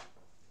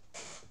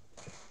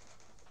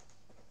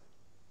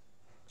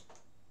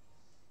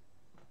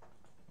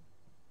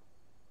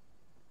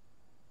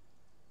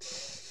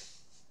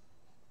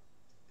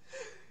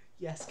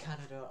 Yes,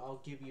 Canada, I'll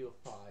give you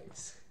a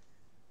 5s.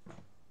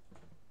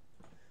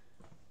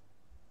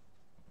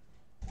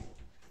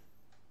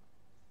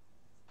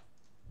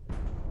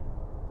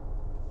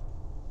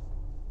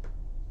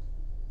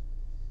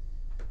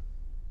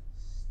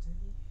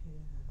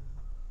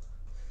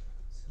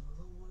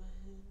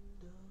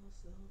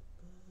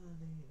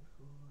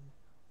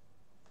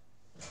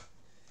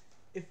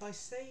 If I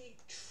say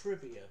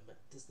Trivium,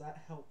 does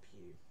that help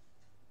you?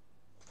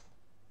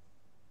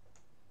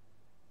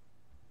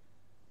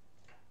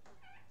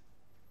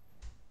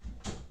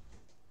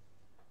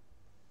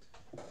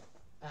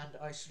 And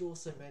I should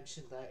also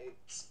mention that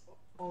it's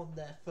on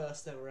their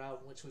first ever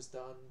album, which was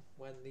done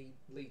when the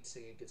lead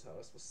singer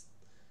guitarist was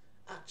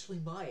actually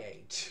my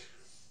age.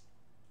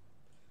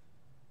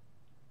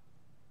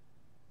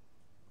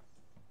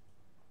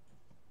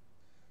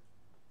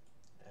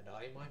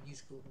 And my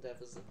musical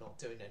endeavours are not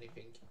doing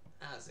anything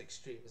as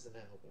extreme as an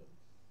album.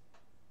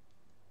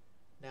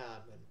 Now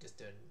I'm just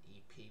doing an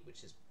EP,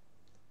 which is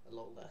a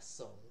lot less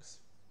songs,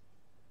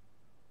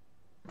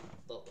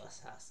 a lot less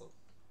hassle.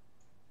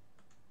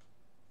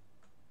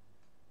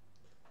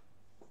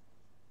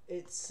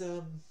 It's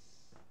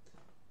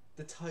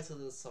the title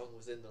of the song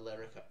was in the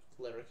lyric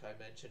I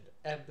mentioned,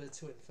 Ember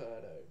to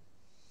Inferno.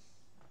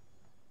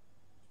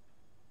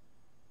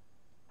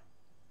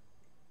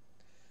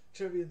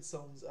 Trivian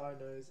songs I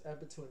know is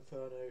Ember to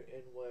Inferno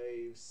in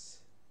Waves,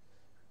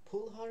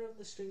 Pull Higher on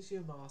the Strings of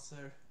Your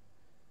Master,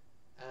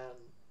 and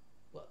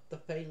the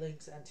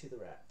Phalanx and To the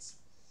Rats.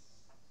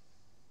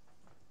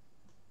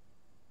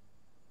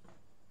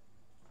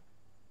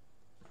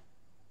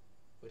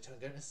 Which I'm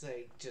going to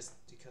say just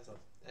because I'm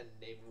a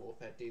Naval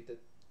Warfare dude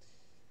that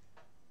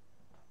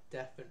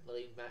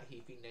definitely Matt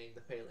Heafy named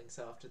the Phalanx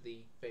after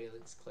the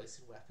Phalanx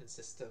close-in weapon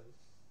system.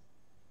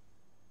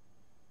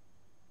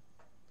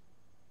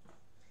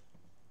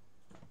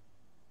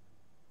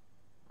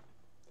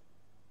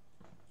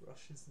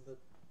 Russians in the...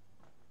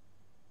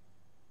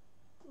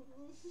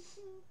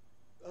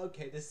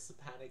 Okay, this is a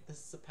panic.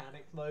 This is a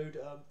panic mode.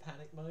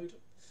 Panic mode.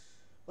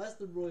 Where's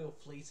the Royal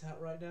Fleet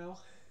at right now?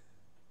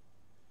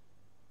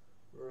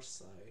 We're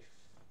safe.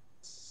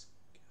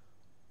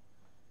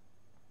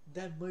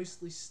 They're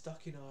mostly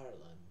stuck in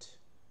Ireland.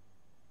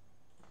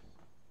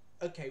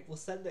 Okay, we'll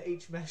send the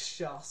HMS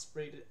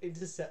Shaftesbury to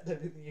intercept them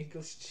in the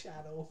English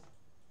Channel.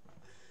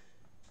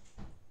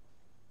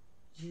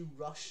 You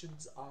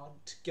Russians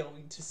aren't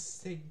going to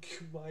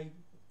sink my...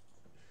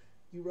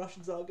 You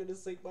Russians aren't going to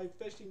sink my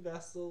fishing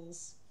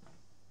vessels.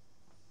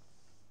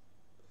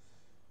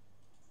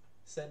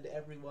 Send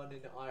everyone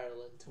in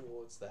Ireland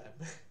towards them.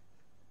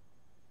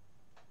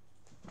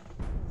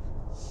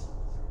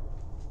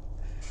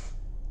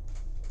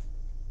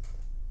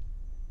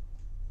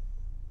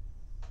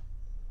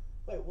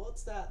 Wait,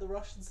 what's that? The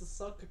Russians have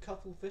sunk a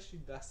couple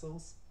fishing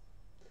vessels.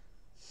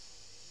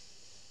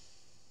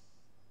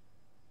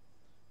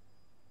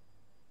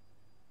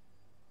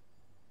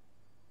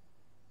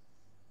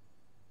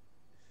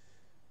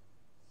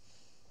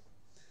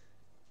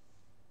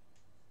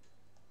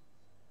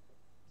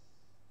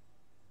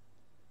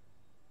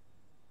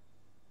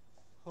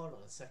 Hold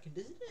on a second,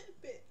 isn't it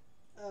a bit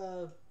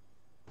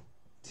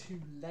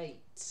too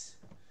late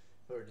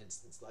for an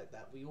instance like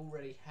that? We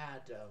already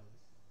had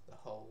the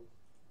whole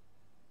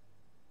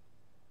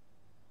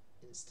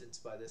instance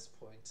by this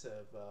point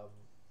of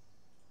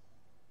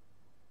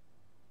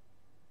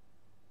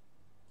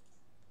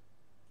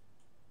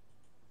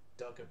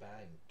dug a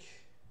bank.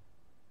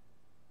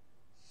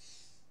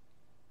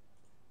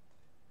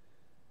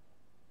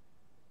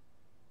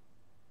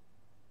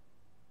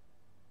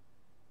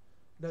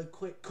 No,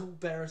 quick, call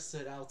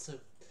Beresford out of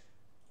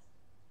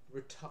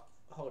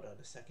hold on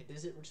a second,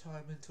 is it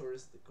retirement or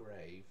is it the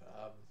grave?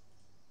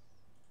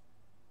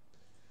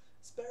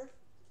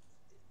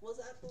 Was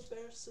Admiral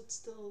Beresford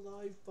still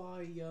alive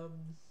by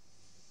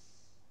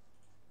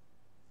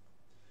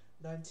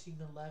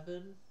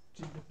 1911?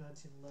 June of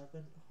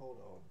 1911? Hold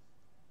on.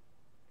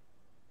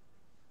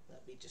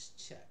 Let me just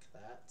check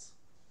that.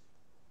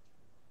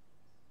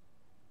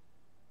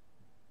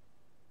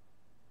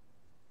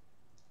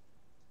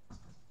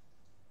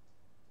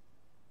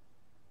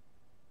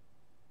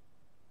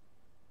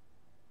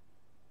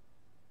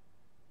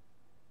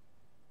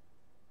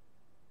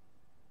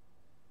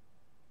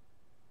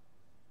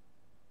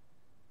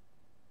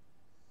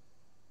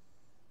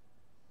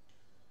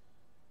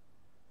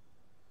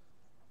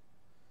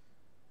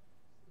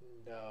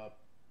 No,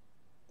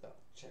 I'll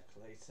check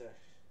later.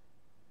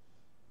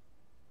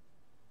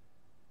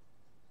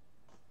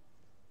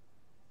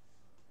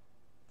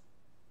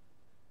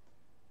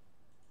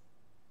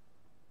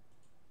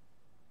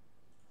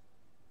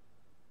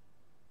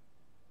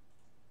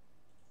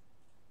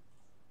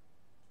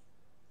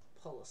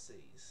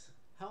 Policies.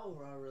 How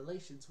are our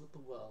relations with the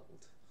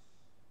world?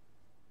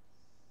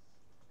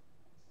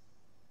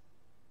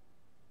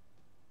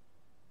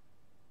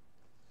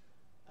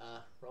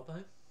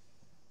 Robbo?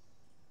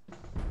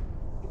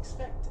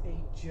 Expect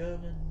a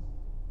German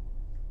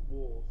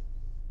war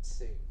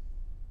soon.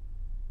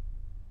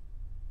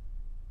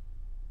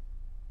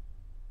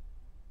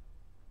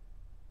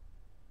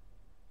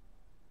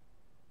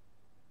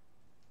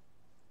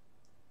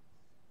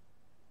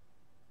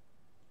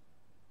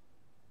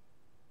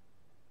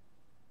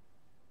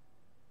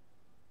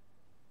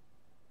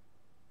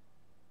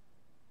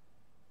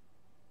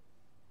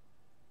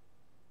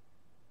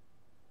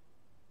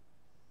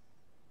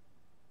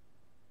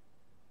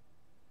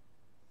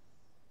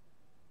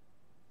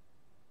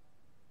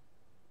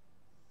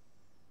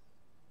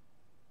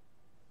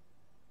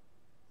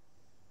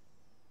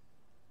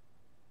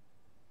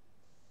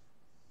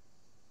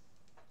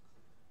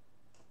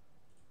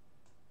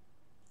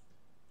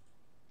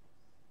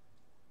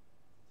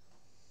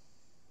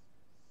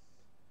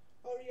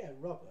 Oh yeah,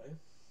 Robbo.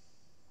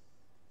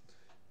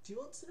 Do you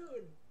want to know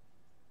a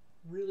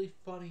really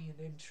funny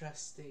and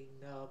interesting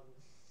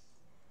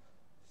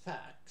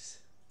fact?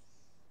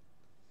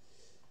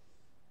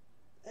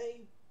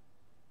 A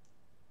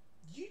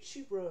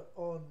YouTuber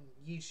on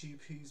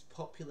YouTube who's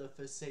popular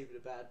for saving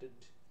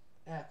abandoned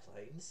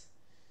airplanes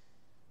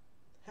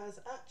has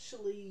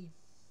actually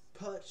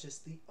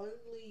purchased the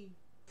only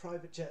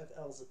private jet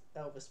of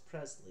Elvis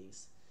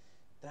Presley's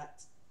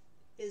that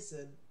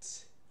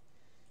isn't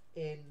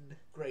in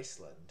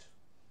Graceland.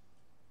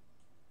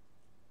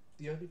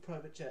 The only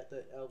private jet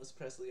that Elvis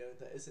Presley owned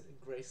that isn't in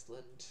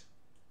Graceland.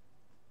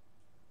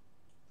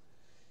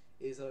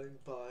 is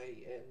owned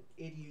by an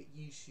idiot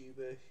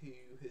YouTuber who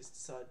has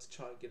decided to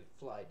try and get it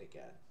flying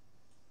again.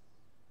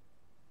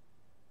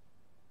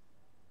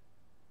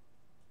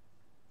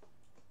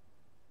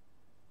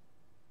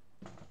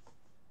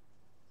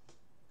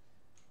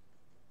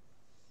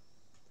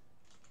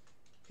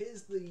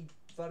 Here's the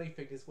funny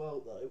thing as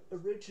well, though.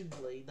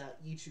 Originally,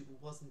 that YouTuber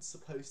wasn't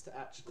supposed to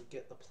actually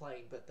get the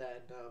plane, but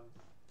then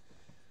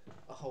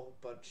a whole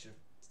bunch of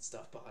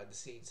stuff behind the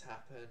scenes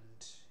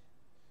happened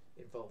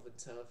involving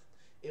stuff.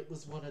 It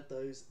was one of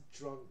those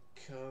drunk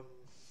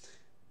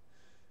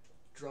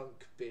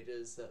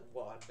bidders that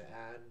won,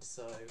 and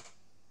so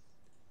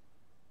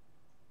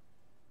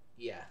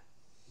yeah.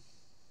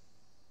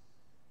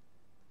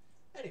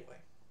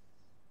 Anyway,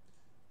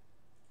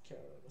 carry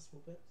on a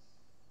small bit.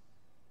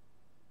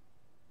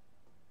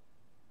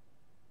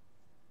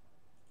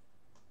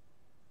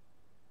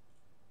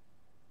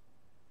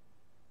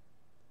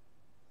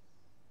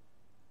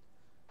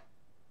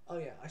 Oh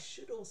yeah, I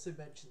should also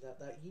mention that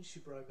that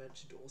YouTuber I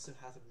mentioned also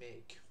has a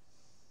MiG.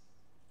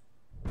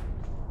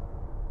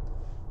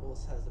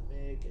 Also has a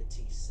MiG, a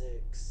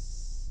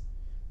T6,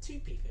 two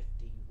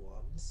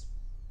P-51s,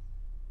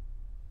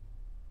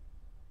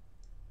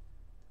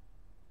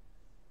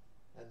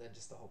 and then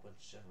just a whole bunch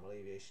of general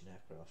aviation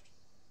aircraft.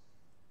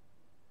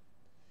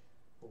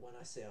 But when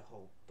I say a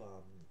whole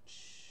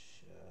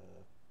bunch,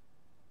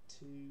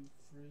 2,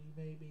 3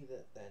 maybe,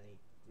 that then he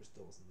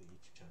restores in the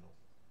YouTube channel.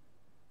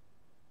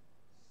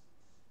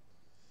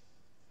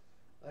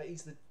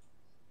 He's the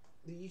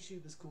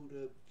YouTuber's called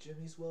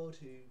Jimmy's World,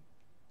 who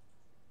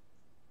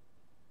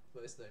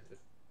most known for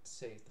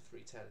Save the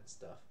 310 and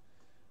stuff.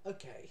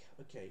 Okay,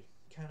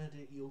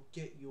 Canada, you'll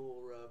get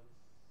your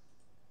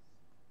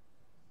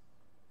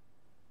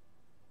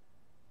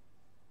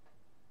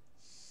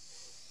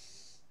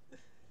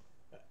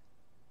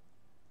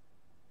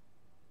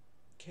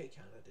okay,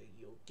 Canada,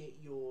 you'll get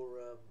your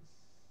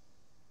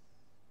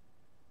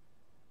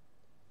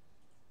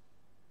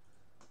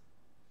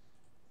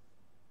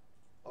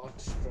on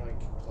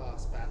strike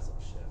class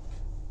battleship.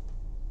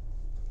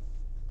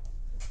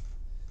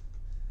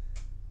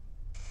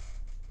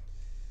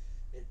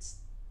 It's,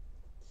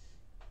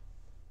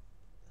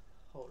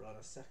 hold on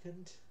a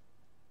second.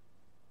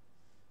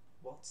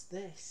 What's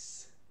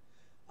this?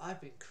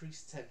 I've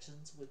increased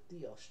tensions with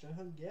the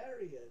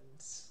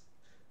Austro-Hungarians.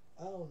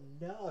 Oh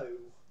no,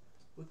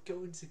 we're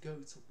going to go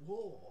to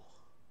war.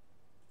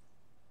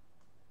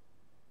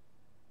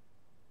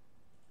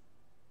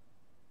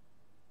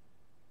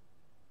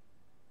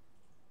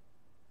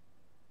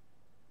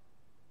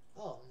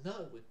 Oh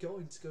no, we're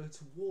going to go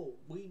to war.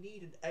 We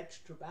need an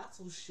extra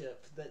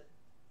battleship that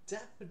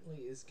definitely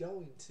is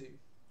going to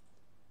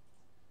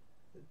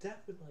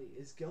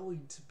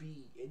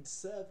be in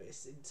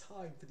service in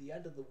time for the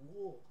end of the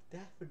war.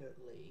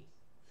 Definitely.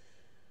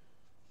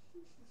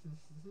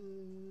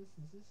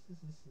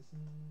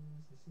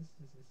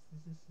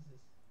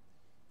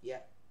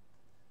 Yeah.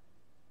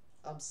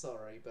 I'm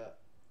sorry,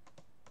 but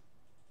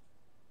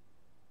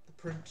the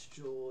Prince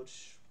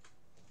George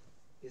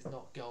is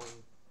not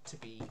going to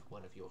be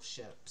one of your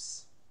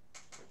ships.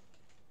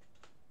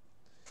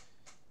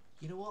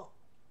 You know what?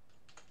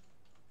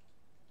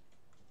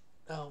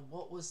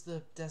 What was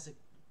the desert?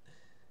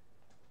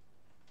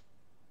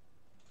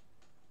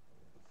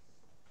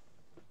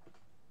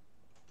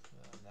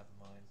 Never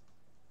mind.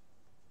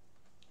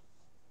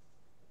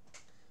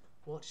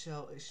 What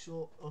shall a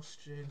short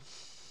Austrian...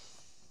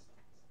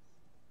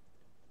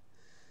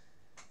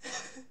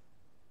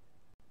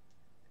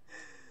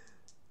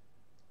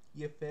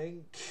 You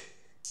think?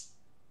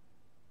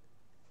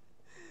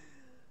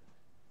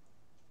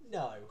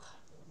 No.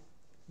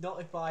 Not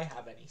if I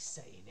have any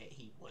say in it,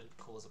 he won't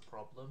cause a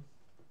problem.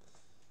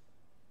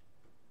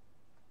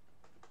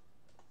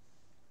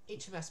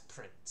 HMS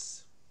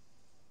Prince.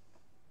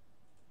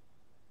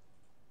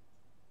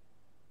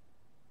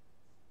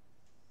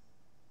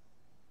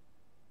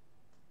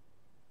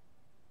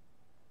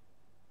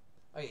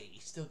 Oh yeah,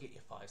 you still get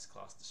your 5's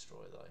class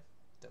destroyer though,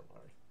 don't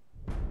worry.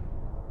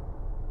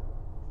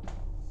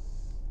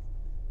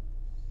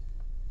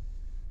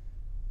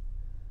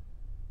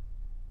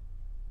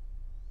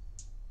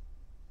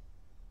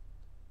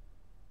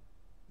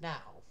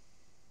 Now,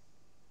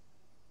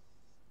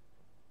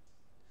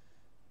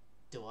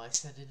 do I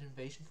send an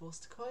invasion force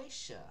to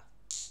Croatia?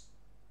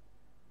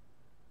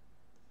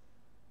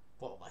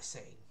 What am I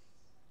saying?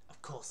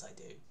 Of course I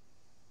do.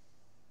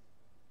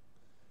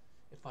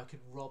 If I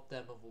could rob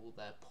them of all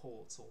their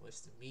ports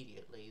almost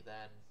immediately,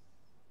 then...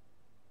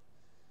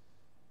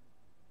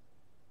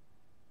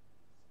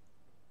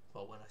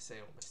 Well, when I say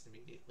almost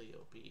immediately,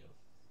 it'll be,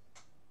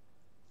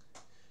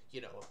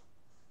 you know,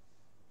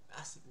 a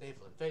massive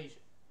naval invasion.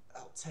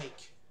 That'll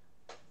take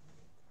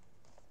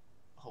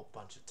a whole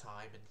bunch of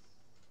time, and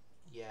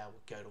yeah,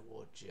 we'll go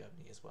toward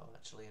Germany as well,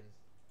 actually, and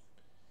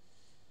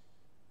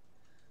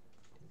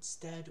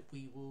instead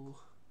we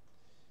will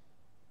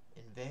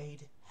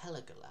invade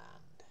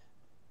Heligoland.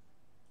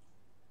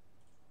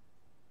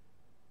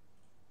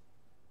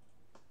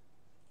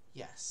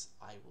 Yes,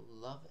 I will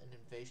love an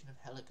invasion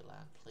of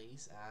Heligoland,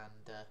 please,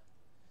 and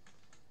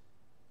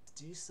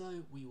do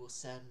so, we will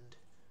send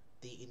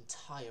the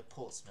entire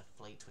Portsmouth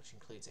fleet, which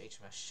includes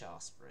HMS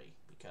Shaftesbury,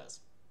 because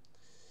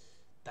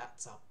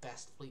that's our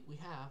best fleet we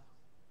have.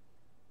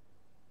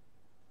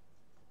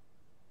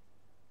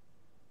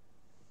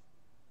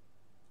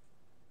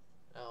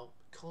 Now,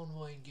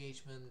 convoy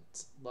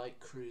engagement, light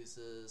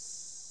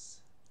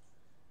cruisers,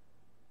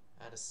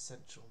 and a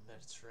central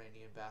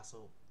Mediterranean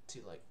battle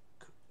to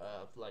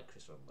light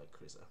cruiser on light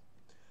cruiser.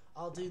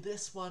 I'll do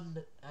this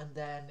one, and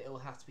then it will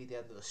have to be the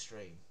end of the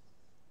stream.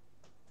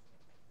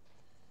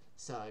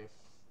 So,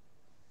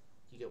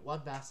 you get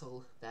one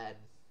battle, then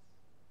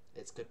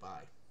it's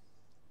goodbye.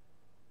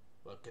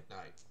 Well, good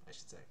night, I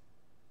should say.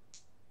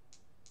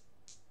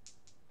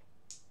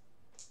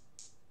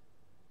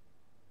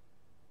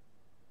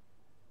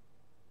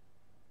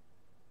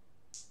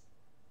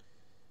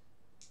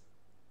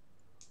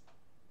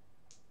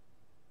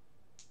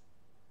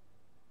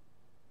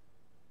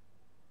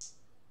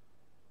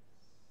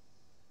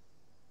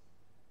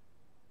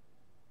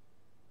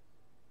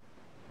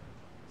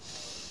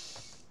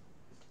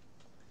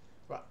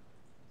 Right.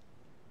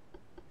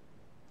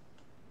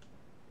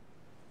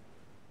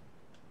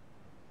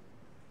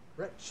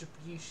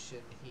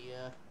 Retribution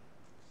here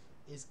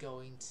is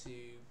going to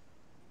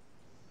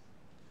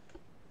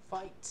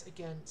fight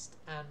against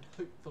and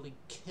hopefully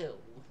kill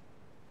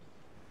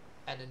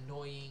an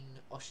annoying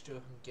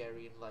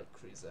Austro-Hungarian light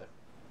cruiser.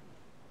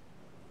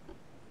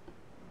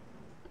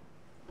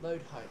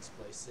 Load high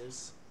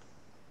explosives.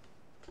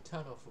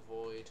 Turn off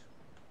avoid.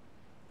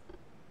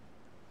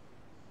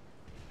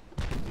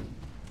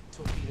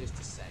 Torpedoes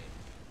to save.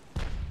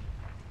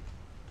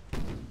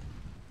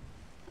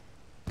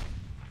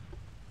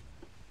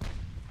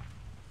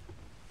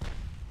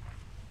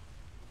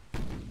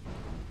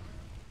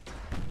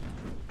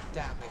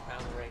 Damn, they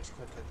found the range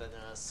quicker than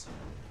us.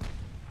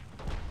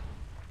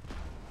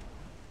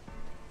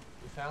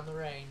 We found the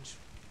range.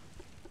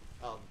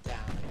 Oh, damn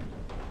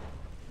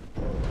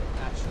it.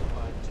 Actually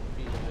fired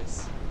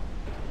torpedoes.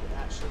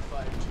 Actually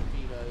fired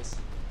torpedoes.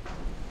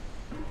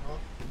 Oh.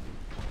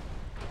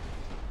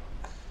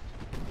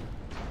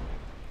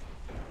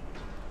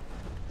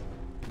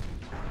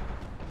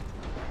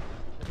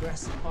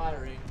 Aggressive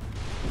firing.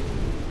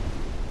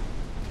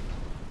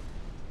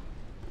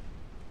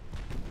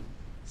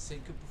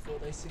 Sink it before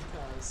they sink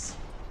us.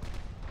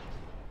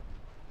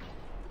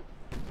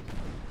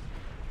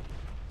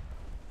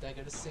 They're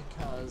gonna sink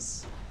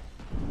us.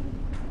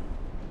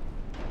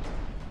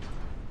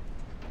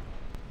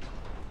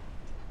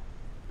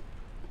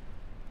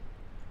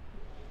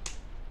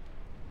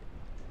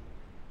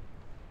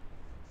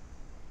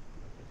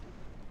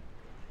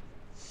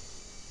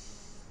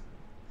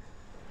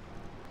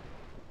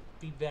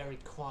 Be very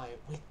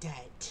quiet, we're dead.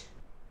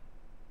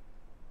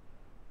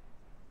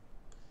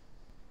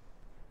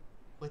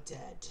 We're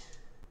dead.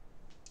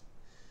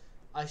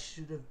 I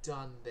should have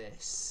done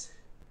this.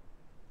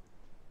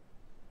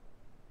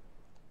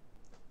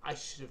 I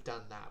should have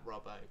done that,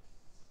 Robbo.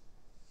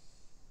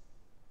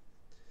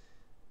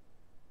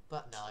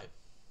 But no.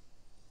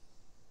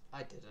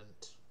 I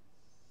didn't.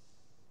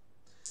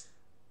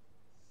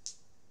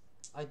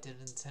 I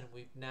didn't, and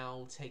we've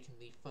now taken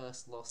the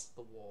first loss of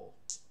the war.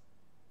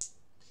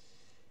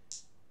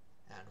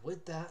 And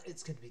with that,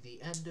 it's going to be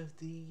the end of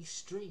the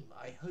stream.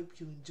 I hope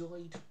you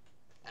enjoyed.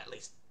 At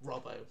least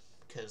Robbo,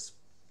 because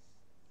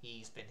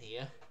he's been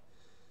here.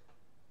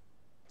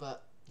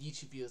 But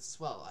YouTube viewers as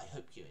well, I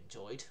hope you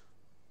enjoyed.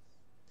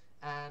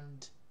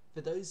 And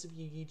for those of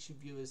you YouTube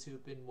viewers who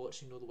have been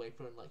watching all the way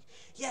through and like,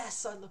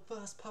 yes, I'm the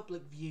first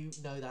public view,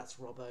 no, that's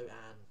Robbo.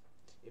 And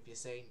if you're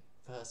saying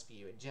first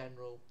view in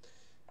general,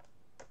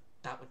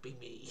 that would be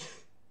me.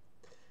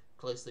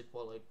 Closely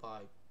followed by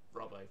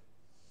Robbo.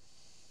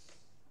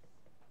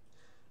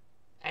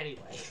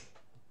 Anyway,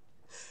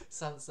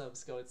 silent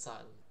service going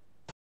silent.